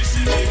we wish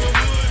a nigga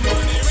would.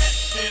 Money rap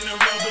in a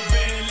rubber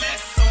band,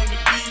 less on the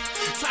beat.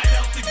 Tight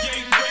out the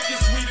gate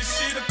breakers, we the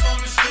shit up on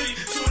the street.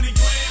 20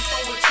 grand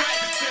for a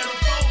track, settle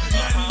for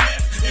nothing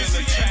less. If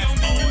she ain't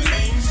gon' do the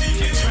team, she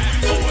can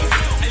trap for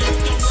herself. And you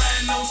can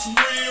ride on some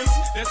rims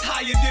that's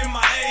higher than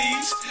my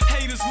age.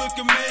 Haters look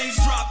amazed,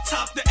 drop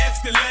top the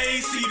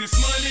Escalade. See, this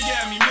money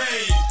got me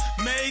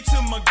made to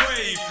my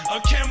grave.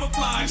 A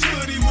camouflage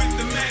hoodie with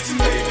the matching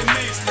baby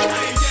mix. I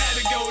ain't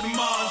gotta go to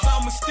Mars,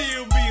 I'ma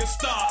still be a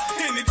star.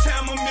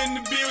 Anytime I'm in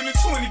the building,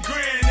 20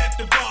 grand at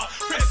the bar.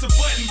 Press a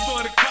button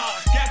for the car,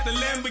 got the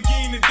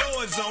Lamborghini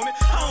doors on it.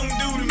 I don't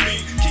do to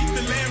me, keep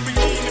the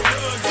Lamborghini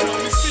rugs on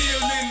it.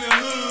 Still in the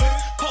hood,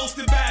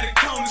 posted by the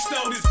corner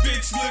store. This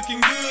bitch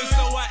looking good,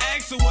 so I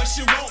asked her what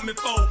she want me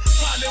for.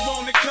 Probably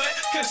want to cut,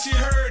 cause she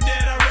heard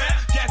that I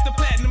rap. Got the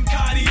platinum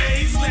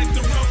Cartiers, let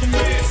the rubber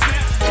band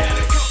snap. Got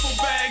a couple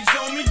bags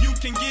on me, you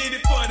can get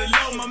it for the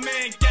low. My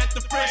man got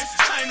the fresh,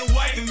 China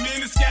white, and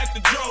Menace got the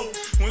dro.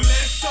 When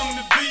less something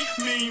to beat,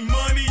 mean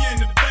money in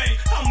the bank.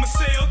 I'ma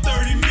sell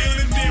 30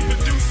 million, then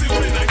produce it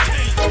when I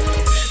can't.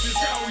 This is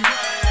how we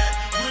ride,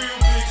 real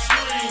big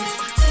screens.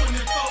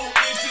 24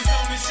 inches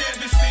on the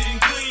Chevy, sitting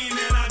clean.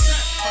 And I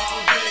trap all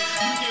day,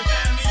 you can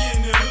find me in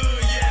the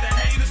hood. Yeah, the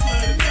haters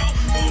love to talk,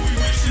 but we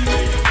wish a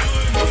nigga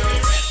would.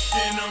 Money rap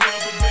in a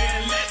rubber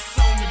band, less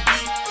on the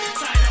beat.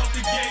 Tight out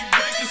the gate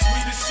breakers, we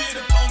the shit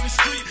up on the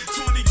street.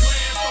 20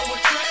 grand for a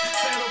track,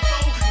 settle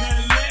for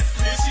nothing less.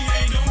 If she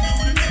ain't gon' do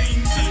the team,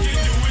 she can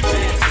do it to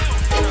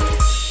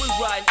herself. We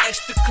riding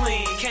extra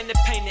clean, candy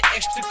painted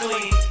extra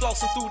clean.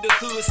 Flossing through the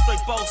hood,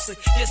 straight bossing,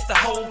 yes the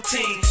whole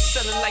team.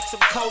 Selling like some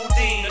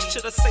codeine, or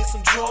should I say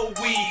some dro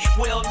weed?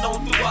 Well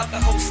known throughout the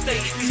whole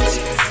state, these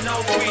chicks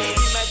know weed.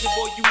 Imagine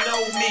boy, you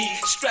know me,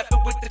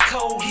 strapping with the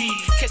cold heat.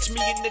 Catch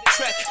me in the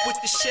track with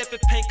the Chevy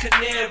paint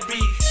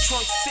canary.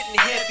 Trunk sitting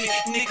heavy,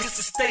 niggas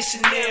are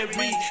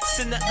stationary.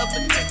 Center of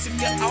attention,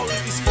 got all of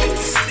these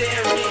bitches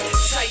staring.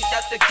 Tight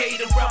out the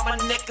gate around my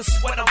neck is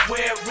what I'm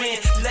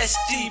wearing. Less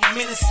G,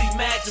 Menace,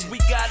 imagine we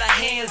got our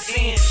hands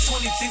in.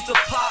 20 G's a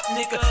pop,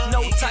 nigga,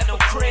 no title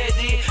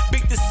credit.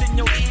 Beat this in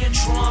your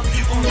eardrum,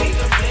 you gon' need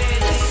a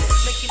medic.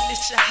 Making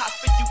this shit hot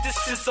for you, this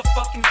is a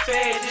fucking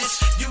fetish.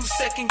 You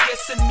second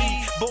guessing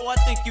me, boy, I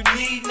think you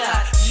need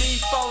not. Me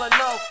falling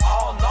off,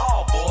 oh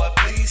no, boy,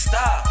 please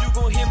stop. You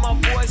gon' hear my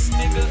voice,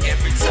 nigga,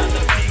 every time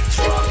the beat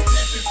drop.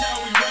 This is how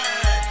we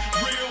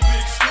ride, real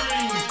big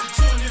screen.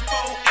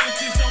 24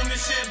 inches on the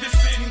Chevy,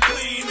 sitting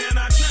clean. And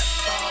I trap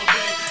all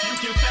day, you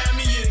can find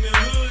me in the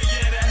hood.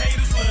 Yeah, the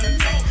haters love to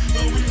talk,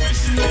 but we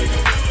wish a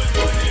nigga would.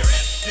 Money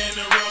rap in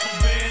a rubber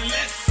band,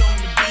 less on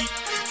the beat.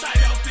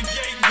 Tight out the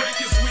gate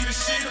breakers, we the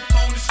shit up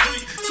on the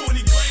street.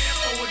 20 grand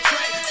for a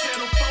track,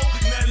 settle for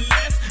nothing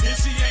less.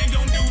 If she ain't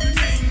gon' do the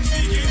team,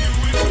 she can do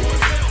it to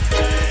herself.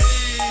 Hey,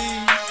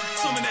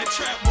 some of that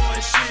trap boy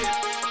shit.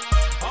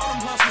 All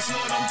them hustlers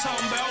know what I'm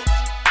talking about.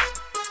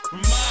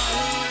 From my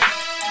hood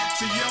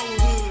to your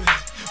hood,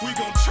 we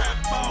gon' trap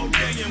all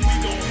day and we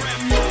gon'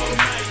 rap all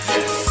night.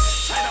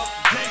 Yes, tight out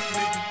the gate,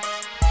 nigga.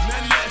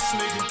 Nothing less,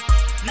 nigga.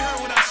 You heard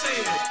what I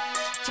said.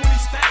 20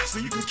 stacks, so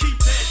you can keep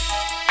that.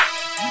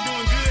 We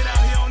doing good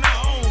out here on our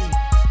own.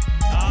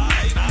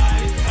 Aight.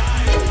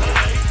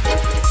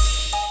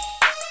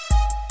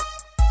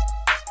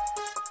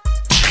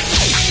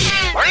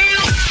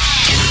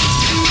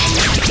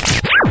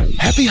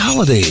 Happy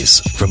holidays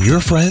from your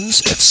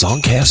friends at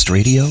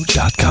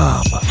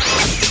songcastradio.com.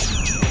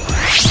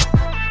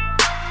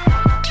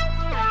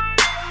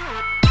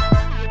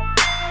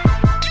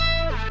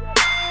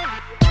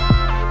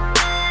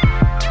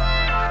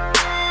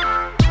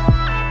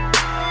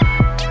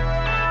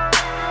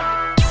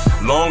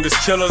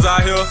 Longest killers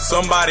out here,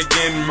 somebody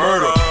getting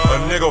murdered. A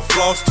nigga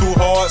floss too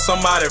hard,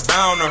 somebody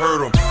bound to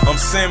hurt him. I'm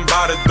sitting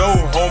by the door,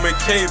 homie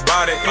K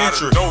by the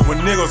entry. When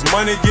niggas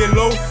money get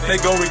low,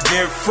 they go and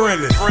get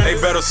friendly. They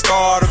better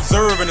start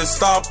observing and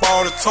stop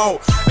all the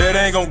talk. That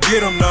ain't gon'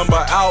 get them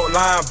number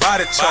outlined by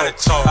the chalk.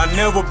 I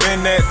never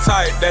been that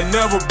tight, that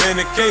never been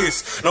the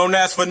case. Don't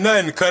ask for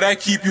nothing, cause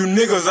that keep you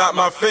niggas out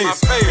my face.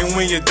 And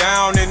when you're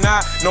down and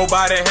out,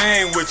 nobody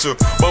hang with you.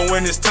 But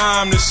when it's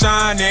time to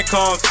shine, then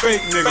comes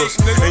fake niggas.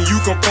 And you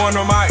can point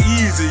them out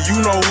easy,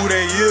 you know who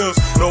they is.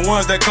 The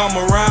ones that come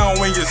around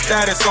when your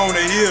status on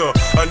the hill.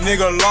 A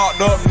nigga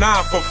locked up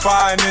now for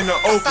firing in the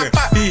open.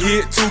 He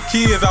hit 2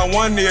 kids, I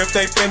wonder if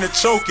they finna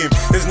choke him.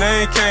 His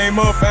name came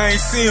up, I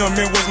ain't see him,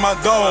 it was my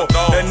dog.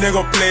 That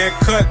nigga playing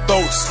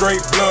cutthroat,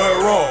 straight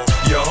blood raw.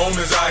 Your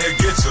homies out here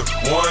get you,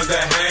 ones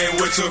that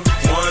hang with you,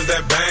 ones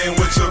that bang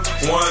with you,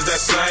 ones that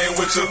slang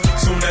with you.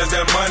 Soon as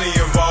that money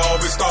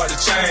involved, it start to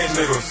change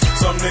niggas.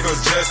 Some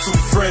niggas just too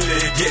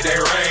friendly to get their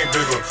rain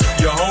bigger.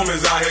 Your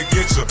homies out here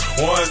get you,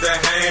 ones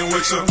that hang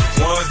with you,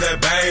 ones that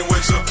bang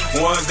with you,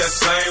 ones that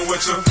slang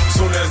with you.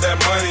 Soon as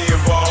that money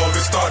involved,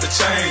 it start to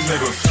change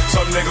niggas.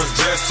 Some niggas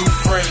just too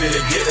friendly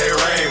to get their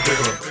rain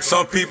bigger.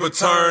 Some people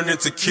turn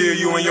into kill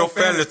you and your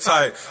family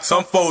tight.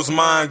 Some folks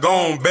mind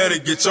gone, better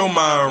get your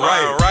mind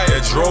right.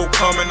 That dro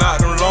coming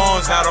out them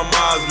lawns, had them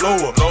eyes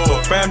lower. So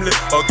family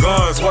or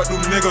guns, what do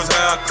niggas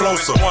have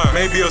closer?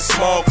 Maybe a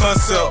small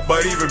concept,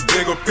 but even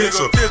bigger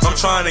picture. I'm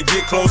trying to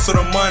get closer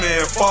to money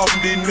and far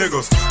from these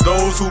niggas.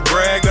 Those who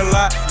brag a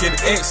lot get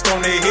X'd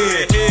on their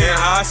head. And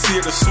how I see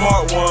it, the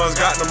smart ones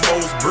got the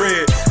most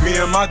bread. Me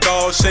and my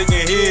dog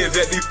shaking heads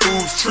at these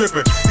fools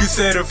tripping. He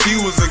said if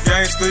he was a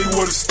gangster, he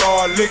would've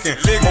started licking.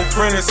 More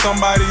friendly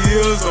somebody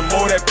is, the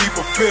more that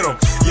people fit him.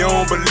 You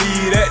don't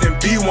believe that, then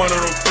be one of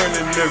them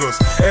friendly niggas.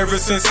 Ever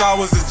since I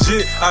was a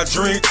jit, I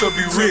dreamed to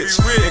be rich.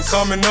 And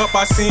coming up,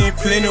 I seen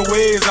plenty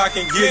ways I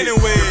can get it. Your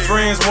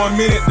friends 1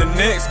 minute, the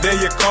next day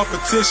your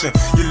competition.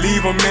 You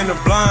leave them in the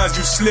blinds,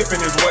 you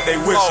slipping is what they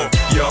wishing.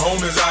 Your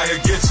homies out here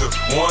get you,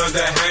 ones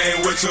that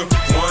hang with you,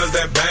 ones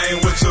that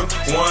bang with you,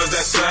 ones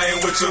that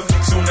slang with you.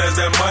 Soon as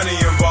that money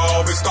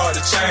involved, it start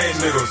to change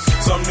niggas.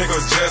 Some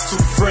niggas just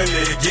too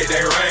friendly to get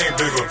their rain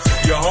bigger.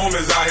 Your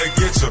homies out here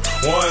get you,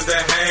 ones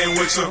that hang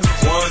with you,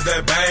 ones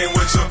that bang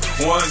with you,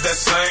 ones that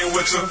slang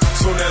with you.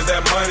 Soon as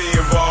that money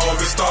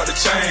involved, it start to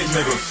change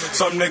niggas.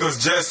 Some niggas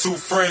just too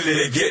friendly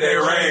to get their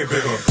rain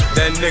bigger.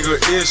 That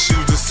nigga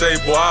issues to say,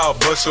 boy, I'll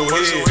bust your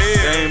head. They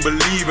ain't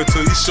believe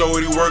until he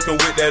showed he working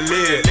with that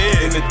lead.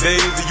 In the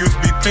days, it used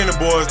to be penny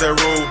boys that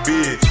rolled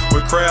big.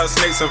 With crab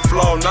snakes and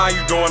flaw, now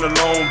you doing a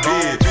long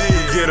bid.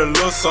 You get a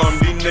little something,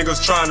 these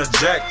niggas trying to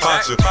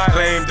jackpot you.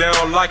 Claim they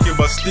don't like it,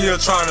 but still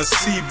trying to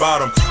see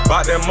bottom.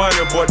 About that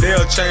money, boy,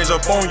 they'll change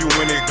up on you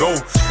when it go.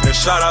 And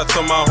shout out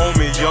to my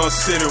homie, Young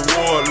City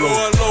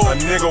Warlord. A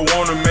nigga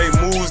wanna make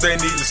moves, they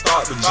need to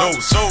start the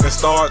jokes. And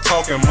start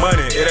talking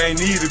money, it ain't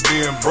need to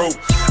being broke.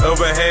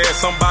 Ever had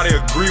somebody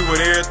agree with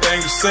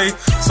everything you say?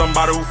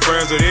 Somebody who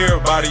friends with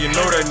everybody, you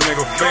know that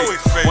nigga fake.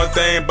 One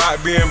thing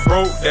about being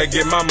broke, that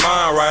get my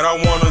mind right, I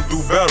wanna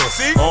do better.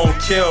 I don't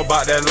care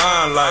about that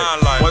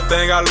limelight. One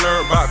thing I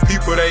learned about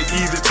people, they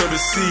easy to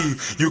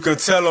deceive. You can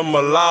tell them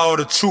a lie or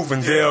the truth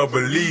and they'll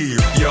believe.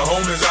 Your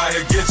homies out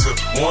here get you,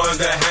 ones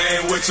that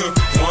hang with you,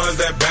 ones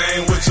that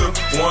bang with you,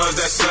 ones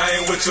that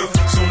slang with you.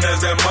 Soon as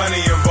that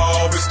money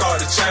involved, it start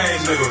to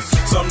change niggas.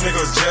 Some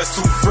niggas just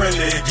too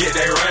friendly to get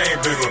their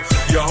rain bigger.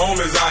 Your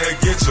homies out here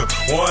get you,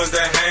 ones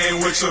that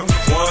hang with you,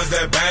 ones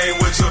that bang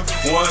with you,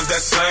 ones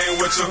that slang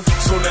with you.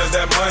 Soon as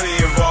that money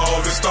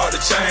involved, it start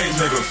to change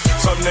niggas.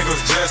 Some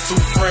niggas just too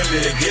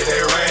friendly to get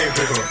their rain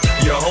bigger.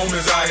 Your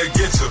homies out here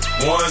get you,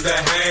 ones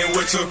that hang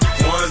with you,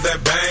 ones that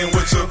bang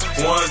with you,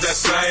 ones that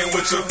slang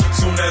with you.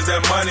 Soon as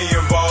that money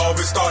involved,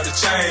 it start to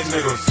change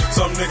niggas.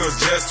 Some niggas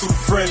just too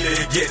friendly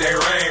to get their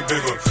rain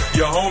bigger.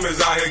 Your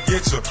homies out here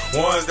get you,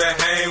 ones that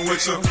hang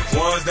with you,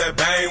 ones that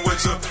bang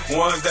with you,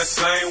 ones that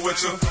slang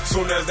with you.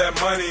 Soon as that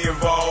money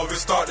involved, it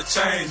start to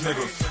change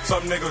niggas.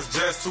 Some niggas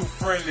just too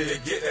friendly to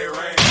get their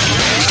rain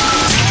bigger.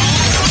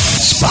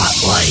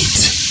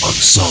 Spotlight on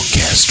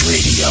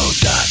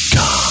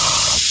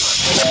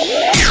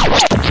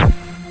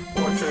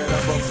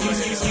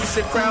SongcastRadio.com. You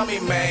should crown me,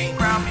 man.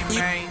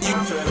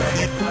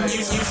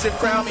 You should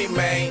crown me,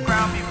 man.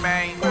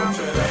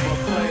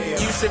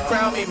 You should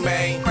crown me,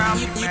 man.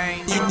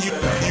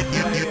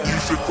 You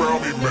should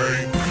crown me,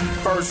 man.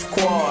 First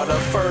quarter,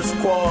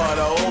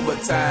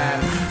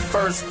 overtime.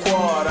 First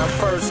quarter,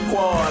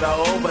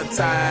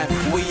 overtime.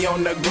 We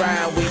on the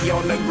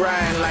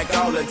grind like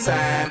all the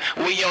time.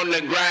 We on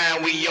the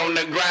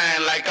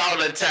grind like all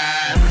the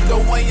time. The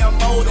way I'm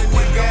holding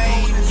the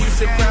game, you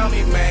should crown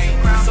me, man.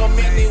 So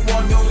many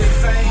want to do the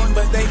same,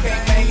 but they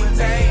can't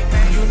maintain.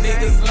 You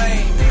niggas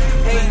lame,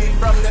 hating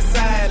from the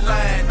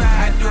sideline.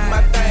 I do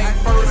my thing,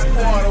 first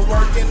quarter,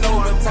 working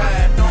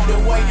overtime. The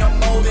way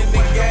I'm holding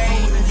the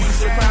game, you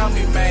should crown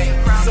me, man.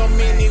 So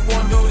many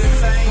want to do the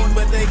same,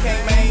 but they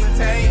can't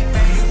maintain.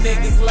 You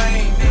niggas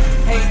lame,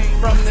 hating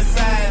from the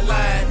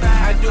sideline.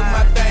 I do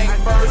my thing,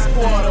 first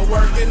quarter,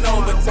 working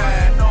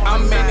overtime.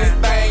 I'm in this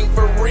thing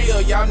for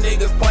real, y'all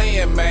niggas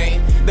playing,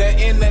 man. The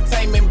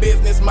entertainment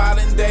business,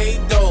 modern day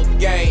dope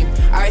game.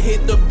 I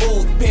hit the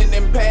booth, pen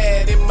and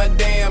pad in my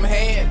damn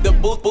hand. The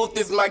booth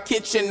is my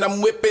kitchen,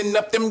 I'm whipping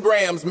up them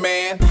grams,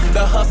 man.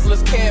 The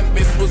hustler's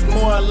canvas was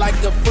more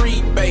like a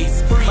free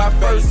base. My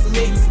first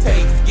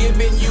mixtape,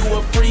 giving you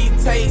a free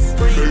taste.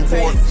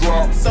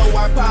 So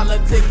I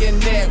politic and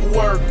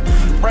network,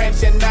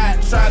 branching out,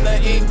 trying to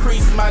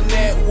increase my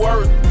net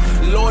worth.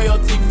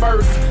 Loyalty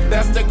first,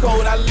 that's the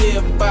code I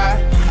live by.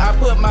 I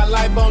put my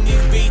life on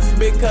these beats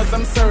because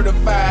I'm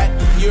certified.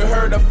 You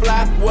heard of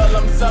fly? Well,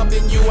 I'm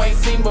something you ain't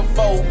seen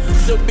before.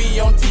 Should be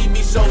on TV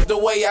shows the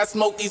way I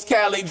smoke these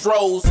Cali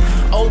dros.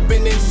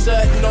 Open and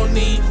shut, no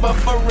need for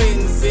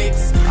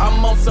forensics.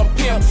 I'm on some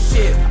pimp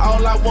shit,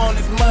 all I want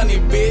is money,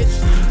 bitch.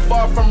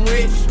 Far from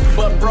rich,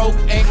 but broke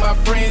ain't my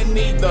friend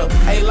neither.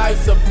 Hey,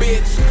 life's a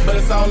bitch, but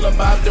it's all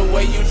about the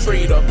way you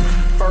treat her.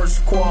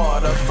 First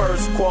quarter,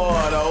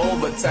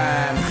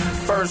 overtime.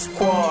 First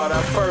quarter,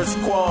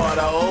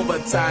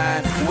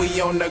 overtime.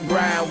 We on the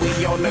grind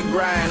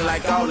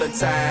like all the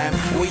time.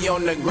 We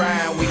on the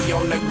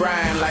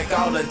grind like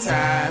all the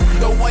time.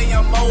 The way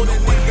I'm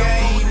molding the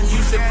game,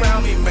 you should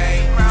crown me,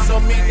 man. So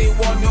many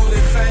won't do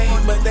the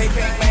same, but they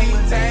can't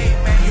maintain.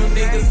 You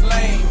niggas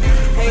lame,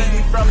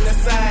 hating from the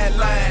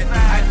sideline.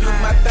 I do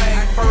my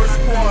thing, first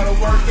quarter,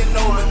 working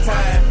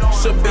overtime.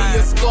 Should be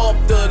a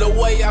sculptor, the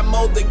way I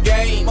mold the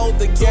game. 2,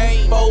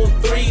 4,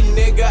 3,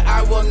 nigga,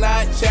 I will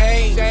not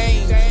change.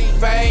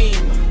 Fame,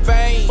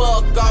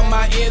 fuck all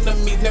my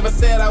enemies. Never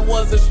said I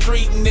was a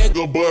street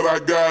nigga, but I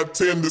got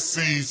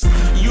tendencies.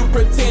 You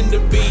pretend to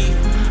be,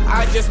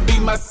 I just be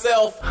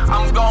myself.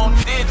 I'm gon'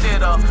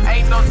 digital,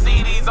 ain't no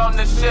CDs on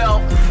the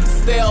shelf.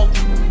 Stealth,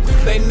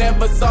 they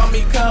never saw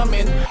me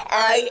coming.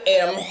 I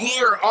am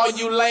here, all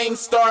you lame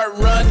start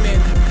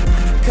running.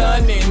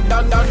 Cunning,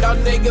 no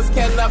niggas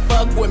cannot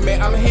fuck with me.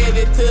 I'm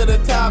headed to the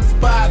top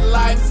spot,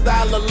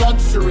 lifestyle of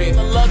luxury.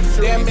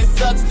 Damn, it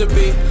sucks to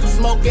be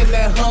smoking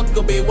that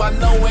Huckabee while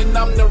knowing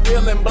I'm the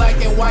real and black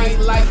and white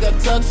like a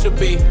touch should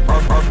be. I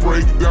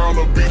break down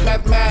a beat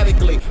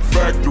mathematically,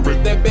 factor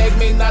it. They beg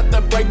me not to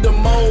break the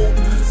mold,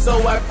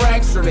 so I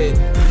fractured it.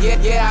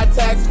 Yeah, I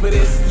taxed for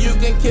this. You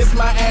can kiss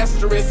my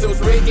asterisk. It was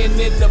written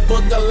in the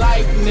book of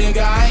life,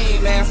 nigga. I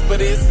ain't asked for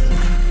this.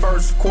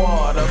 First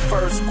quarter,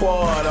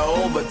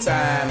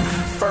 overtime.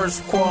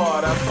 First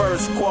quarter,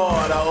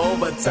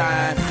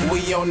 overtime.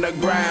 We on the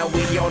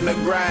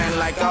grind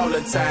like all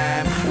the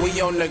time. We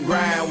on the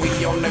grind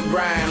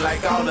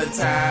like all the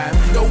time.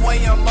 The way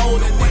I'm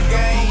molding the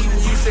game,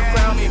 you should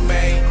crown me,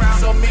 man.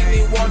 So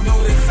many won't do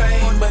the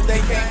same, but they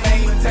can't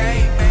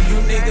maintain. You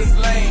niggas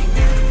lame,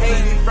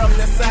 hating from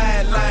the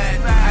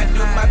sideline. I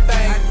do my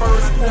thing,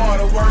 first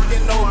quarter,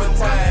 working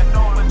overtime.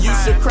 You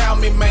should crown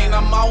me, man,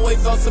 I'm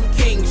always on some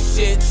king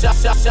shit.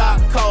 Shot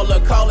caller,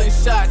 calling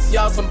shots,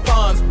 y'all some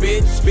pawns,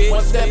 bitch.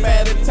 One step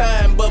at a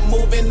time, but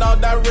moving all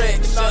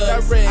directions.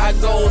 I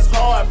goes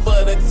hard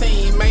for the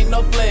team, ain't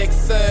no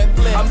flexing.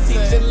 I'm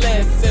teaching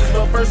lessons,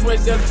 but first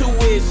where's your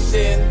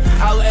tuition?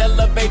 I'll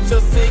elevate your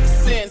 6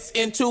 sense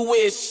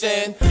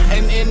intuition.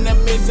 And in the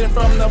mission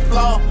from the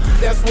floor,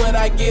 that's what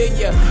I give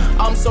ya.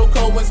 I'm so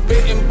cold when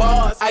spitting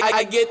bars,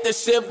 I get the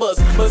shivers,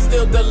 but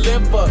still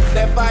deliver.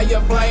 That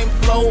fire flame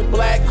flow,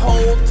 black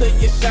hole till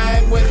you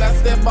shine when I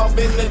step off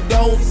in the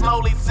door.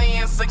 Slowly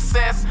seeing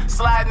success,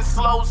 sliding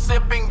slow,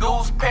 sipping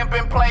goose,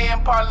 pimping,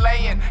 playing,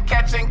 parlaying,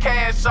 catching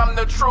cash. I'm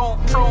the true.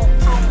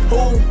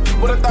 Who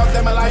would've thought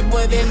that my life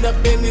would end up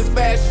in this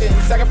fashion?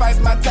 Sacrifice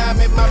my time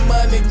and my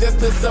money just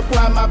to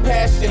supply my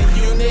passion.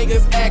 You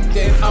niggas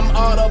acting, I'm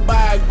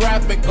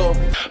autobiographical.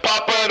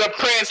 Papa the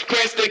Prince,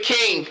 Prince the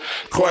King,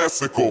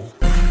 classical.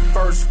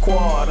 First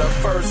quarter,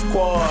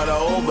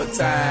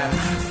 overtime.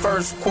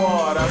 First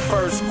quarter,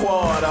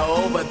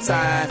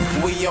 overtime.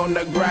 We on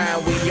the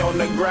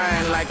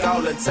grind like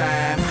all the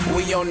time.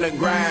 We on the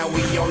grind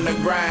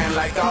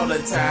like all the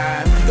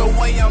time. The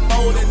way I'm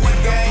molding the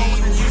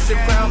game, you should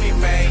crown me,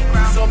 man.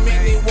 So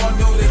many won't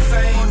do the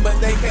same, but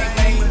they can't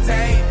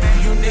maintain.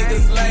 You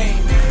niggas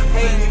lame,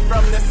 hating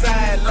from the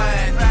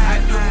sideline. I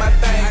do my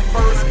thing,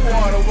 first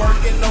quarter,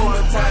 working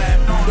overtime.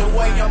 The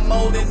way I'm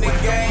molding the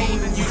game,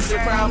 you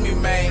should crown me,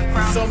 man.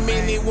 So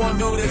many won't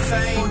do the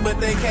same, but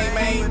they can't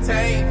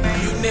maintain.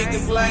 You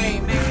niggas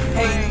lame,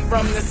 hating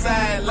from the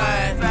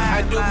sideline.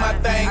 I do my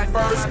thing,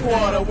 first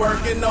quarter,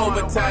 working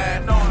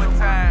overtime.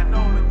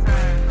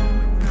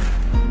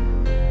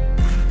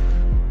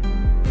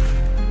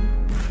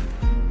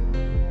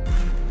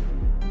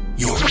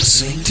 You're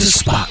listening to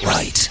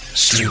Spotlight,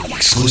 streaming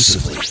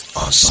exclusively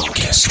on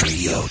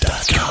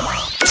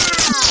songcastradio.com.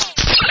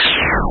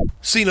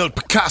 C-Note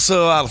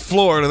Picasso out of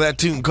Florida, that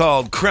tune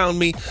called Crown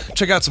Me.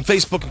 Check out some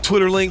Facebook and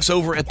Twitter links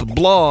over at the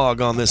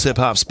blog on this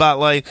hip-hop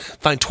spotlight.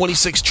 Find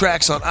 26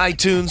 tracks on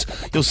iTunes.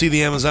 You'll see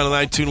the Amazon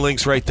and iTunes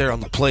links right there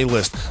on the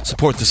playlist.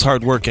 Support this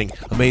hardworking,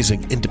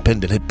 amazing,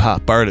 independent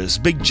hip-hop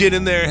artist. Bigjit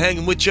in there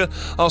hanging with you.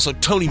 Also,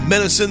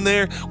 Tonymenace in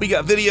there. We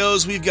got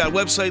videos, we've got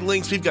website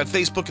links, we've got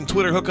Facebook and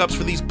Twitter hookups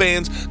for these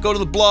bands. Go to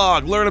the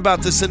blog, learn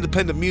about this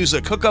independent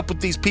music, hook up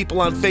with these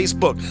people on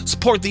Facebook,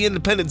 support the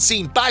independent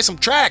scene, buy some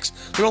tracks.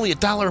 They're only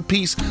 $1 a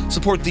piece.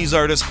 Support these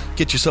artists,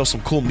 get yourself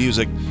some cool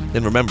music,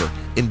 and remember,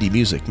 indie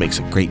music makes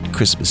a great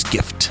Christmas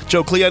gift.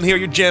 Joe Cleon here,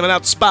 you're jamming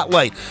out the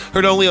Spotlight.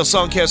 Heard only on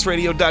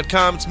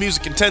songcastradio.com. It's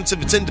music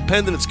intensive, it's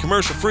independent, it's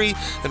commercial free,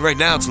 and right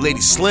now it's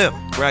LadySlim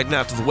riding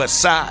out to the west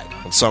side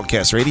on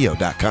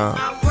songcastradio.com.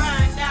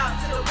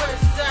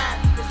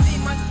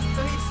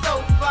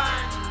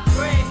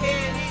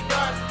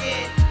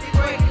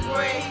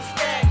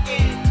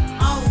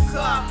 Own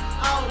car,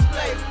 own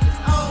place, his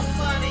own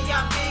money,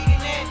 I'm big.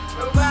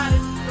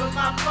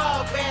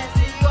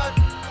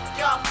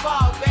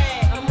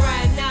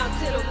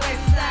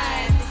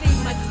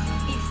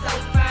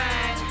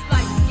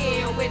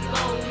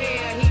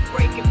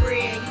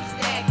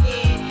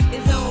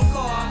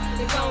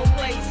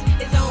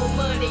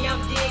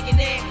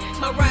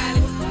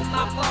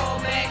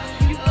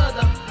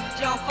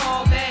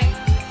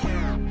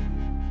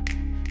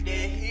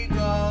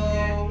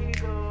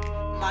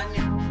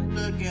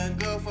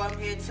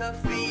 ready to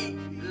feed.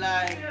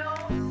 Like,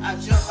 I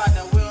jump out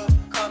the wheel,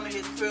 come in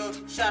his crib.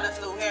 Shot us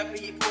so happy,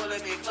 he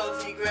pulling me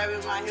close, he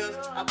grabbing my hips.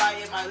 I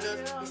bite in my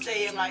lips, he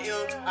stay in my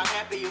ear. I'm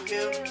happy you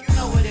here, you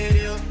know what it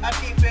is. I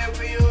keep it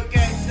real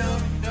gangster,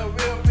 the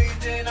real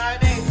reason I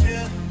date you.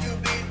 You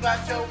beat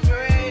about your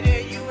bread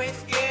and you ain't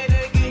scared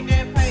to get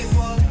that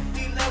paper.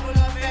 He leveled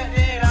up at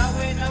that, I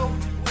went no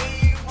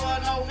weed for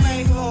no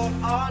makeup,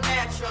 all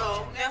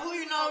natural. Now who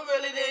you know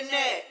really than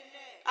that?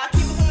 I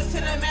keep it hood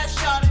to the match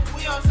shot.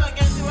 We on some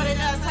gangster where they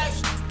not type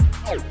shit.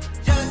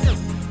 Jealous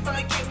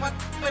gonna get my,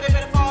 but they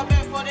better fall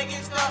back before they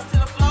get stuck to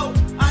the flow.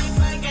 I ain't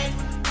playing games,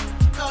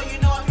 so you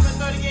know I'm even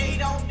 30, yeah, he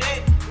don't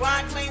dead.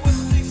 Grind clean with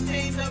some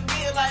 16s, a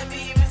kid like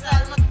me, even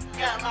size my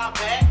got my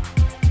back.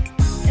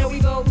 And we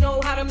both know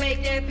how to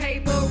make that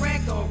paper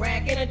rack on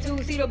rack. And a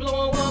two-seater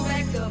blowing one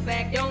back to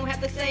back. Don't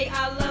have to say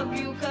I love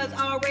you, cause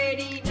I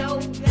already know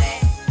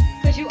that.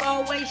 Cause you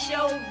always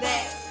show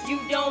that you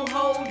don't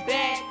hold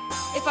back.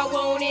 If I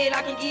want it,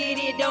 I can get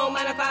it. Don't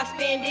mind if I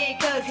spend it,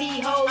 cause he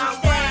holds I'm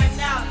that.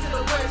 riding out to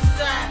the west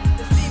side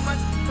to see my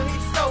cause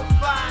he's so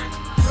fine.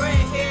 Red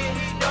hair,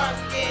 he dark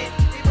skin.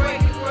 He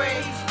breaking bread,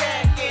 he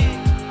stacking.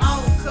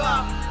 Own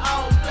car,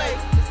 own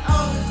place, his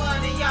own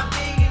money, I'm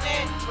digging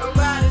it. We're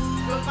riding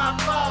with my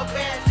fall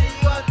back, see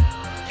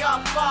y'all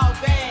fall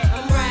back.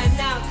 I'm riding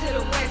out to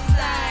the west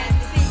side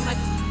to see my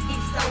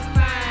he's so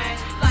fine.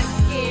 Like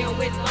skin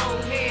with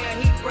long hair,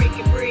 he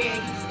breaking bread,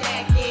 he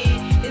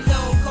stacking. His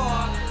own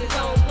car, his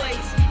own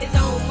place, his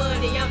own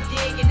money, I'm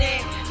digging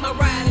that. My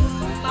riding,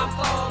 my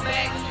fall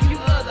back, you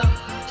other,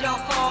 y'all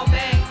fall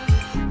back.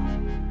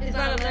 It's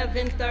about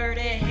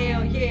 11:30,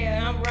 hell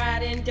yeah, I'm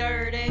riding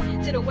dirty.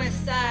 To the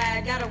west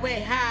side, got a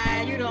wet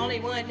high, you the only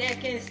one that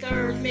can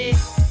serve me.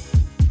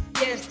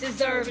 Yes,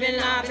 deserving,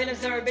 I've been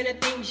observing the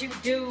things you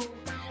do.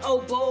 Oh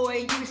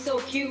boy, you so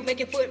cute,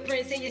 making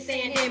footprints in your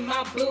sand in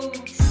my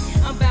boots.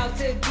 I'm about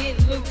to get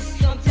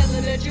loose, I'm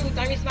telling the truth,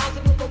 I'm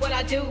responsible for what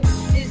I do.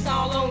 It's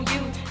all on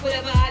you,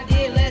 whatever I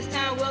did last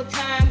time, well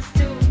times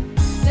two.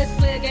 Let's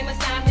play a game of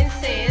Simon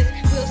Says,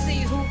 we'll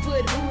see who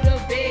put who to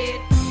bed.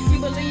 We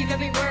believe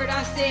every word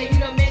I said, you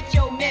done met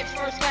your match,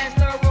 first class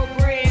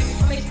thoroughbred.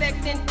 I'm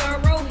expecting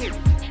thorough here,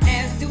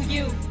 as do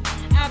you.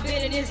 I've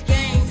been in this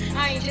game,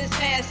 I ain't just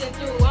passing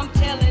through. I'm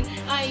telling,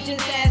 I ain't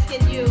just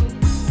asking you.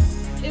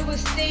 It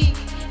was steep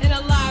in a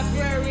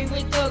library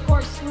with the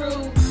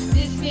corkscrew.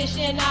 This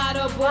mission out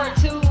of board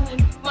 2,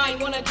 might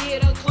wanna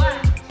get a clue.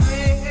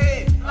 Hey,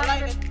 hey, I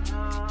like it.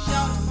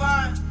 Shout the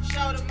fine,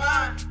 shout the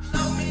mine. So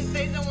many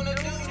things I wanna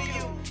do to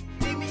you.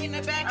 Meet me in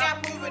the back, I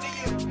prove it to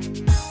you.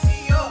 Me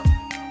up,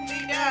 me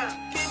down,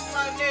 kiss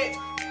my neck.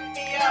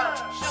 Me out,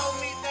 show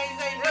me things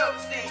they never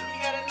seen. He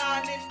got a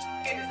 9-inch,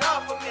 and it's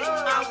all for me.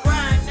 I'm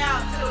riding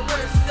out to the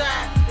west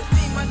side to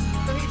see my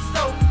cause he's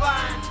so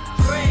fine.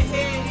 Red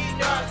hair, he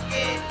dark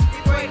skin. He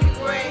breaking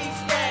bread, he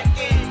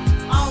stacking.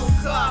 Own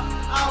car,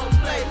 own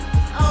place,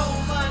 his own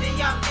money,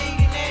 I'm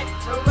digging it.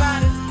 We're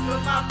riding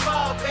with my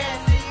fall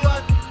back, see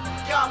y'all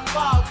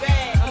fall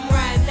back. I'm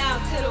riding out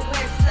to the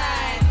west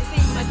side to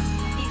see my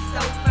he's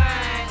so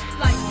fine.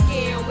 Like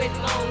skin with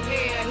long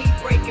hair, he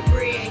breaking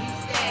bread, he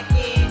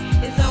stacking.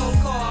 His own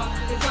car,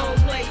 his own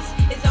place,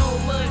 his own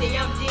money,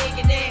 I'm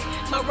digging that.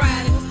 My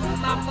riding,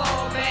 my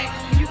fall back,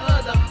 you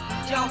other,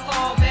 y'all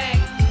fall back.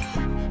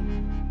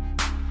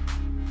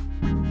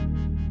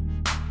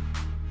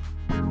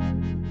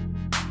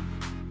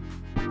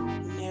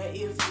 Now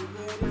if you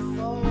ready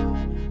for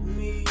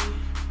me,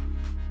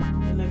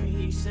 then let me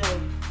hear you say,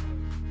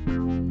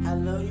 I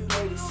love you,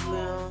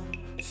 LadySlim.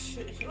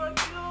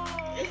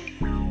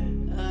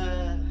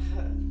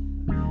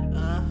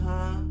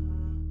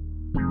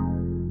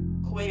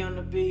 Quay on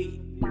the beat.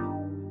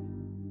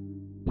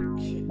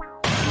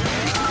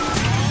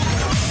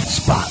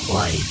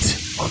 Spotlight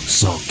on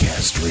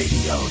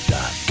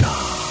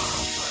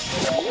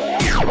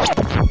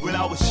songcastradio.com. When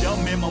I was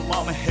young, man, my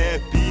mama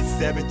had beat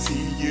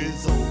 17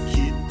 years old,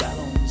 kid out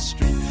on the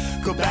street.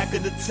 Go back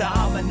in the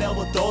time, I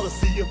never thought I'd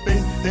see your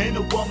face. Ain't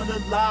a woman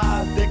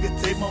alive that could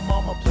take my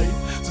mama place.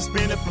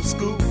 Suspended from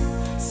school,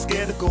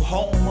 scared to go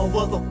home. I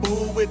was a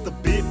fool with the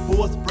big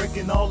boys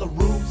breaking all the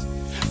rules.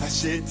 I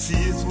shed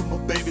tears with my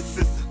baby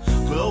sister,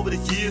 but over the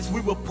years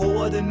we were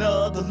poorer than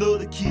other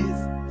little kids.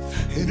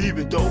 And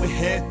even though we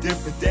had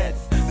different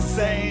daddies, the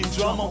same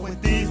drama when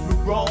things were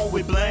wrong,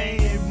 we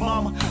blame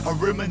mama. I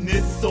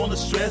reminisce on the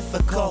stress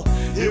I caught,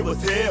 it was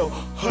hell,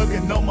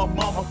 hugging on my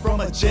mama from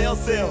a jail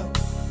cell.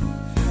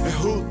 And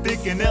who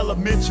thinking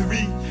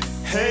elementary?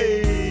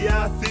 Hey,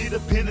 I see the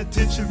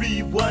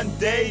penitentiary one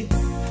day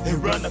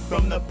and running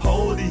from the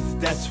police,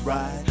 that's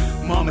right.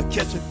 Mama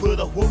catch me, put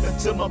a whoop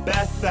into my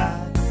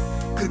backside.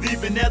 Cause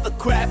even as a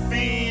crap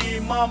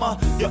fiend, mama,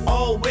 you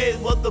always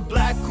was the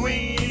black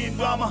queen,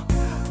 mama.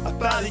 I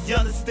finally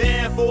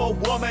understand for a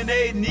woman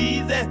ain't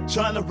easy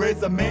trying to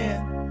raise a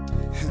man.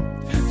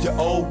 You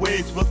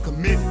always was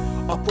committed,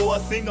 or for a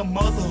single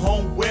mother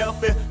on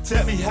welfare.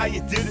 Tell me how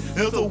you did it,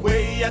 there's a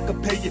way I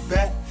could pay you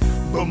back.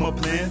 But my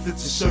plans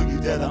is to show you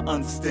that I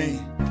understand.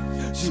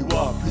 You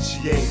are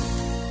appreciated.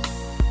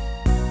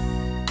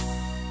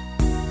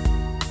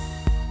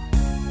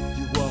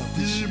 You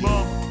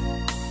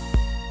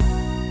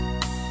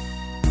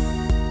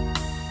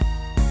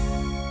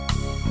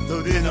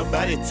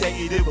nobody tell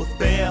you it was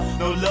fair.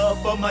 No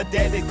love for my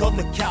daddy, cause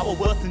the coward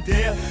wasn't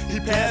there. He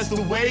passed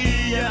away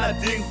and I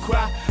didn't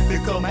cry,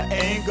 because my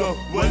anger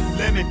wouldn't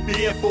let me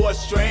feel for a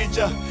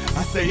stranger.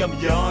 I say I'm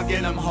young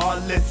and I'm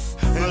heartless,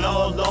 and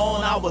all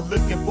alone I was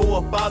looking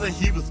for a father,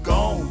 he was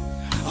gone.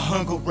 I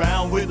hung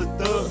around with the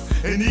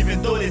thugs, and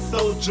even though they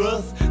sold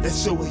drugs, they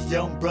show a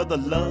young brother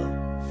love.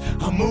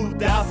 I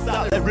moved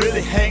outside,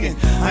 really hanging.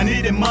 I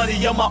needed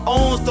money on my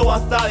own, so I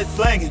started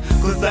slanging.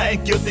 Cause I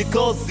ain't guilty,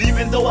 cause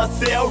even though I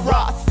sell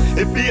rocks,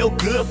 it feel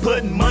good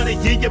putting money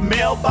in your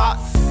mailbox.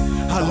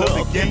 I hope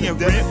it gave you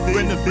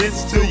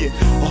benefits to you.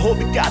 I hope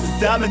it got the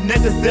diamond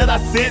necklace that I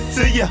sent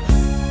to you.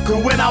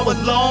 Cause when I was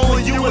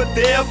alone, you were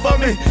there for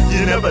me.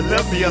 You never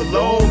left me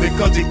alone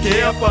because you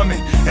cared for me.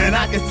 And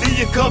I can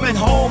see you coming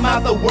home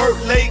after work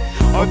late,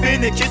 or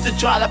in the kitchen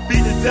trying to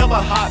feed yourself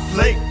a hot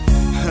plate.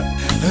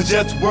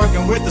 Just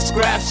working with the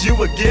scraps you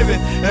were given.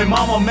 And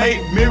mama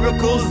made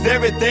miracles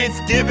every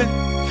Thanksgiving.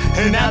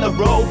 And now the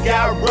road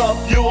got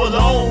rough, you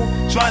alone,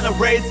 trying to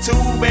raise 2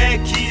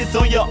 bad kids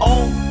on your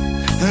own.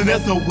 And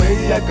there's no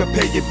way I could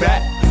pay you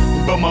back,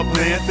 but my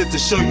plan is to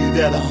show you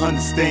that I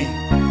understand.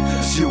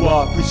 You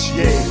are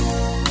appreciated.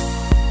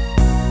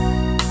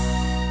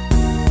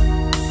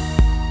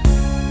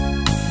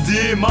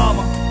 Dear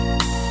mama,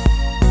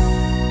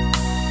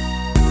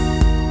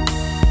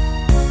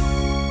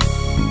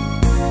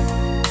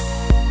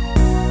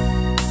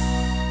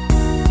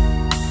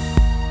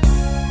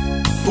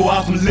 pour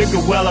out some liquor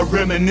while I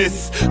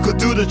reminisce. Cause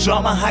through the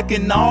drama I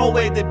can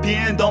always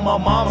depend on my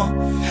mama.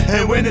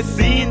 And when it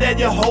seemed that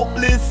you're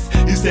hopeless,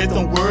 you said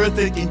some words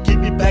that can keep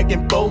me back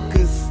in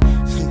focus.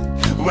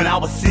 When I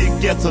was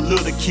sick as a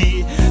little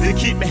kid, they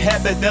keep me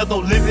happy, there's no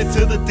limit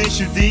to the things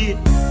you did.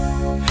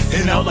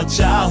 And all the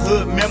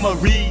childhood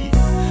memories,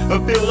 I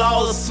feel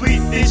all the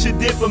sweet things you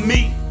did for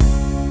me.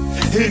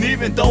 And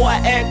even though I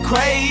act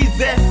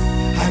crazy,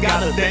 I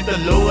gotta thank the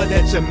Lord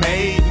that you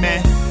made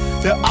me.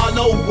 There are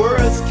no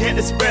words, can't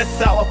express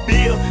how I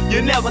feel.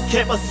 You never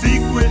kept a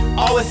secret,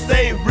 always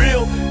stayed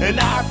real. And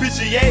I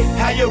appreciate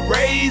how you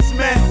raised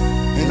me,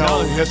 and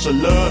all the extra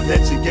love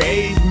that you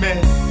gave me.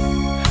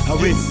 I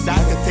wish I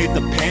could take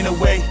the pain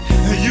away,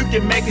 and you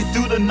can make it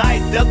through the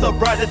night, that's a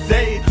brighter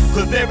day.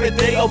 Cause every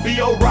day will be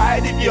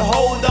alright if you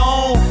hold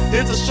on.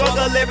 It's a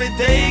struggle every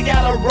day,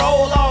 gotta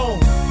roll on.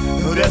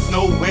 No, there's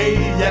no way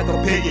I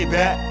can pay you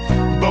back,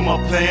 but my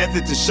plan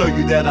is to show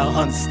you that I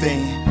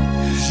understand.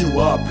 You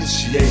are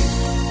appreciated.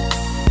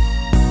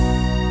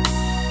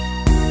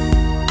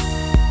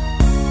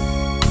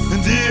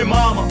 And dear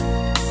mama,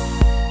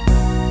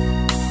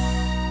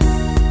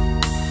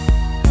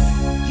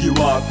 you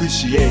are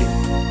appreciated.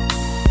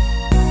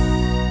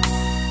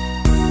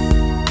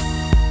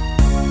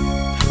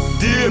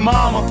 Dear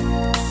mama,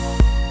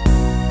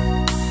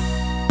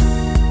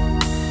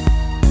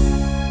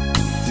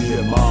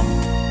 dear mama.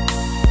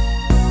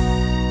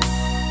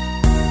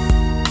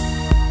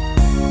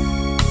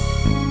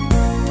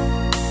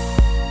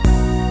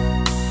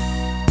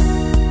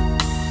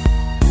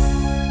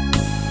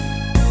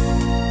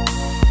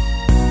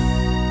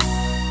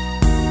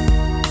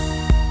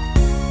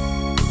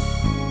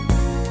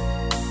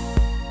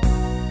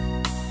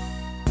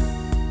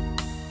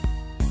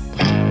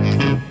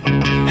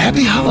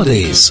 Happy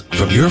holidays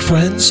from your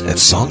friends at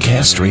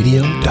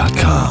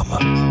songcastradio.com.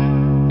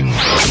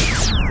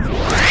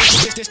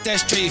 This that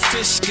straight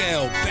fish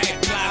scale, back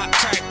block,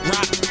 crack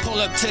rock, pull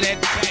up to that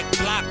back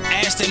block,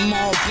 Aston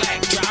Mall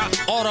black drop,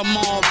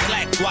 Audemars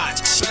black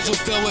watch, bezel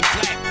filled with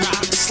black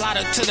rock,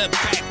 slider to the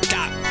back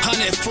dock,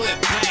 100-foot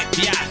black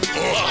yacht,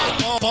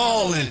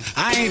 ballin',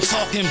 I ain't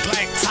talking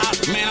black top,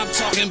 man, I'm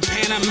talking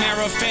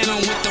Panamera Phantom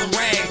with the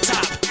rag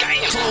top.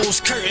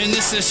 Closed curtain,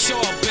 this is show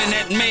up in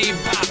that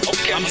Maybach.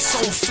 I'm so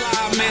fly,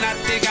 man, I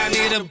think I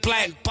need a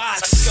black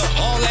box.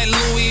 All that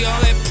Louis, all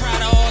that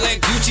Prada, all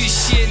that Gucci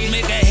shit,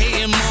 make a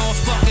hating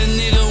motherfucker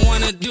nigga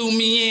wanna do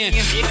me in.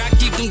 I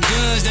keep them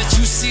guns that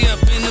you see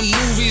up in the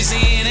movies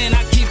in, and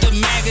I keep the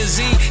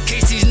magazine,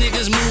 case these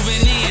niggas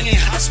moving in.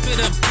 I spit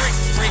a brick,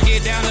 break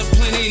it down to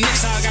plenty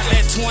nicks. I got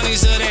that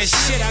 20s of that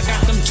shit, I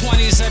got them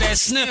 20s of that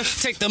sniff.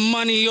 Take the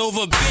money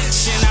over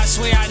bitch, and I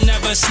swear I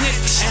never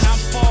snitch. And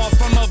I'm far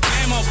from a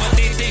Bama, but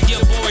they think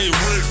your boy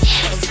rich.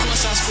 Of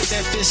course I spit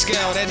that fish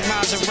scale, that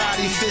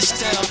Maserati fish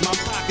tail. My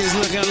pockets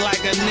looking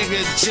like a nigga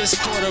just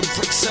caught a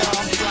brick cell.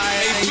 I'm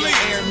flying in your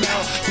air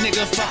mail,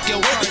 nigga fuck your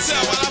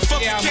cartel.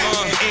 Yeah, I'm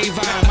fucking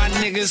Avon, my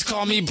niggas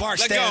call me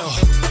Barksdale.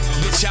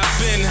 Bitch, I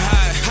been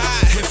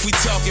high, if we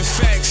talking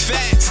facts.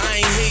 I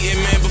ain't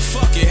hating, man, but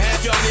fuck it,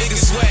 half y'all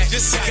niggas whack.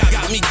 This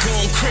got me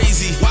going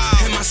crazy,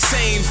 in my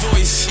same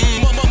voice.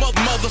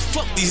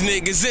 Motherfuck these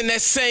niggas in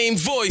that same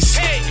voice.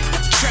 Hey,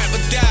 trap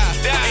or die,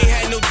 ain't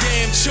had no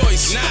damn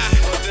choice. Nah,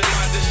 wasn't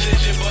my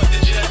decision, but the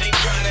judge ain't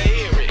tryna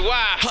hear it.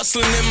 Why?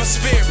 Hustling in my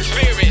spirit,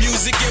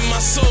 music in my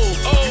soul.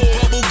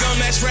 Bubblegum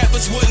ass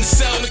rappers wouldn't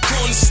sell in the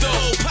corner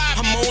store.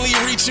 I'm only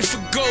reaching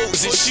for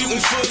goals and shooting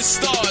for the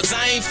stars.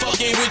 I ain't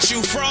fucking with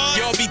you, fraud.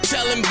 Y'all be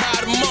telling by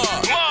the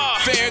mob.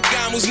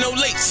 Ferragamo's, no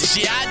laces,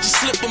 yeah, I just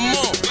slip them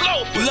on.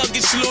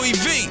 Luggage Louis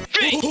V,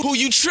 who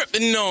you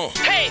tripping on?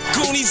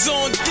 Goonies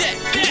on deck,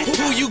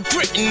 who you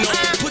gritting on?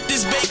 Put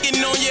this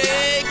bacon on your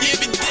head,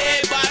 give it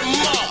dead by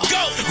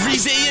tomorrow.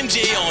 Reese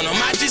MJ on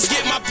them, I just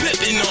get my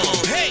pippin'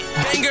 on.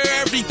 Banger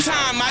every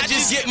time, I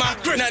just get my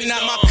grip. Not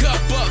my cup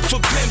up for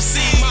Pimp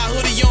C, my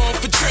hoodie on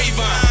for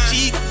Trayvon.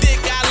 G thick,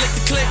 I lick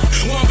the clip,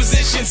 one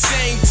position,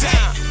 same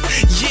time.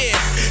 Yeah,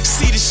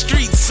 see the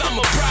streets, I'm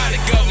a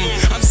product of them.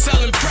 I'm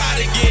selling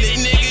product, get it,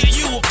 nigga,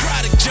 you a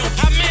product junkie.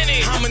 How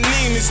many? I'm a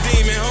Neiman's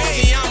demon,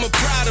 homie, I'm a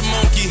product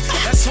monkey.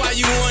 That's why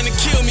you wanna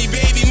kill me,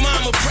 baby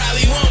mama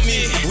probably want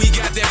me. We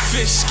got that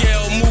fish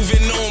scale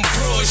moving on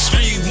Broad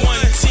Street. One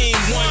team,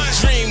 one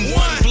dream,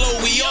 one blow,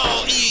 we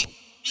all eat.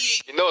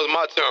 You know it's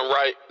my turn,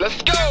 right? Let's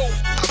go!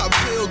 I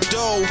peel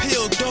dough,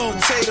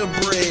 potato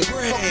bread.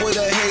 Fuck what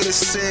a hater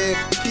said,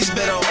 he's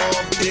better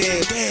off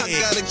dead. I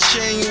got a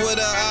chain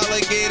with an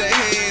alligator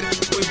head,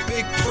 with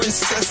big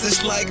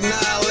princesses like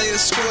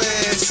Annihilator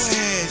squares.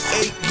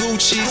 8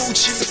 Gucci's,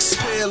 6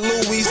 pair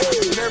Louis.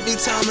 And every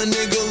time a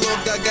nigga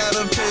look, I got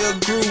a pair of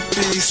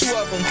groupies. 2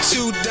 of them,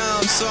 2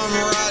 dimes, so I'm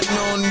riding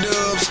on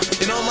dubs.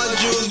 And all my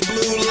jewels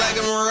blue like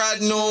I'm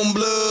riding on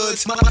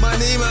bloods.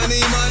 Money, money,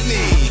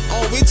 money.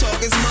 All we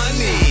talk is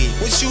money.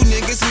 What you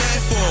niggas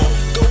mad for?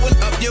 Going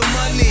up your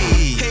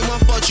money. Ain't my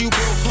fault you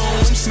broke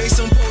homes. Make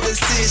some poor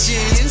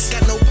decisions.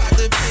 Got no pot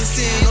to piss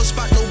in. No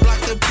spot, no block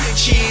to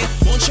pitch in.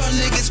 Want y'all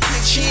niggas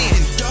pitch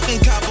in. Dark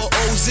and copper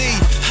OZ.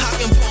 I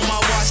can pull my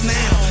watch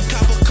now.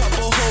 Cop a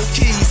couple whole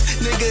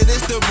keys. Nigga,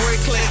 this the break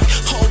click.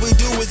 All we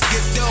do is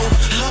get dough.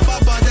 Hop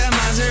up on that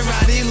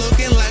Maserati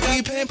looking like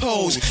we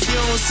pimpos. You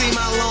don't see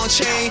my long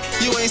chain.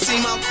 You ain't see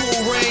my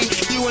cool ring.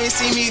 You ain't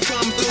see me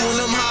come through in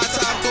them high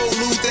top gold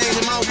loot things.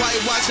 And my white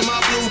watch and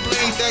my blue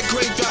blade. That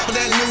great drop of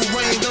that new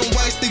rain. Them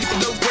white stick for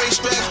those gray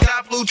straps.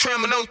 Got blue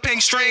trim and those pink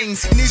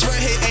strings. And these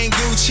right here ain't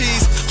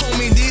Gucci's.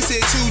 Homie, these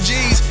said 2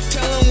 G's.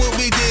 Tell them what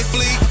we did,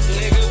 fleet.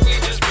 Nigga, we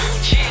just blue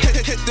cheese.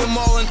 Hit them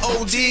all in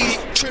OD.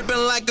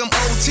 Tripping like I'm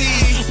OT.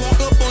 Walk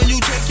up on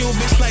you, take your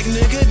bitch like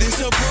nigga,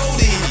 this a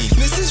Brody.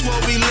 This is what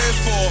we live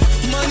for.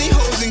 Money,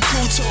 hoes, and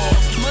couture.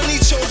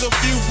 Money chose a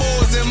few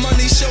boys and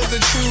money shows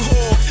a true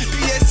whore.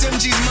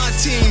 BSMG's my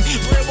team.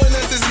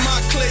 Breadwinners is my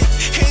clique.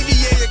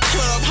 Aviator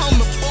Club, I'm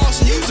the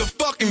boss and you's a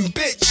fucking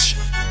bitch.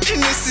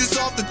 And this is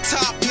off the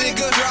top,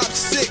 nigga. Drop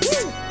 6.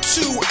 2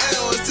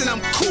 L's and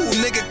I'm cool,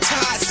 nigga.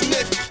 Todd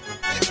Smith.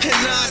 And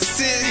I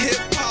said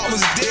hip-hop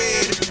was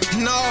dead.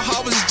 No,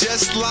 I was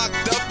just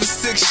locked up for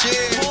 6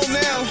 years. Home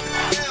now,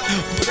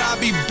 but I'll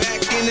be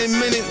back in a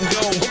minute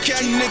though.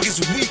 Okay, niggas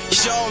weak,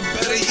 y'all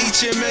better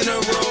eat your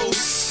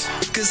minerals.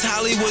 Cause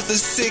Hollywood's a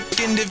sick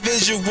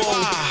individual,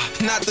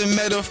 not the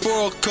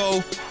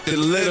metaphorical, the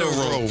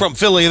literal. From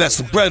Philly, that's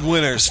the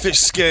Breadwinners, Fish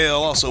Scale,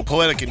 also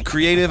Poetic and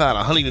Creative out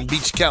of Huntington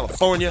Beach,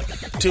 California.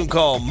 A tune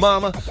called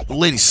Mama.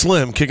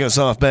 LadySlim kicking us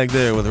off back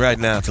there with Right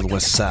Now to the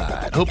West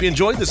Side. Hope you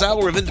enjoyed this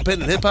hour of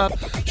independent hip-hop.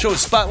 Show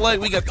is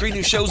Spotlight. We got 3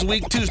 new shows a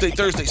week, Tuesday,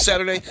 Thursday,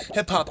 Saturday.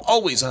 Hip-hop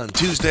always on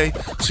Tuesday,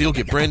 so you'll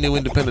get brand new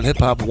independent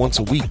hip-hop once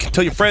a week.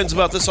 Tell your friends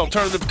about this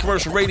alternative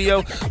commercial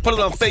radio. Put it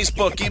on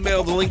Facebook.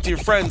 Email the link to your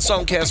friends,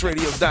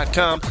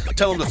 songcastradio.com.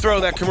 Tell them to throw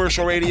that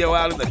commercial radio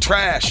out in the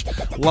trash.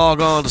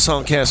 Log on to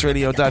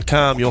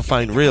songcastradio.com. You'll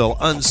find real,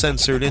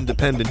 uncensored,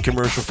 independent,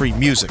 commercial-free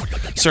music.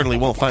 Certainly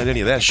won't find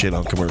any of that shit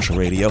on commercial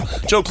radio.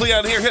 Joe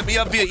Cleon here. Hit me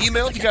up via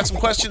email if you got some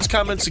questions,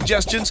 comments,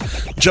 suggestions.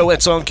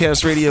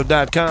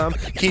 Joe@songcastradio.com.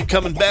 Keep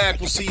coming back.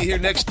 We'll see you here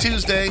next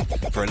Tuesday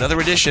for another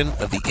edition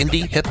of the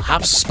Indie Hip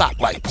Hop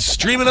Spotlight.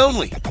 Streaming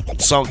only at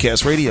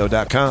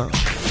songcastradio.com.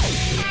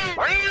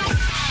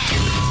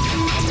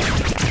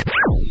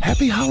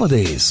 Happy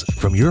holidays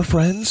from your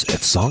friends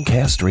at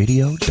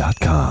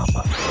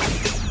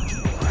songcastradio.com.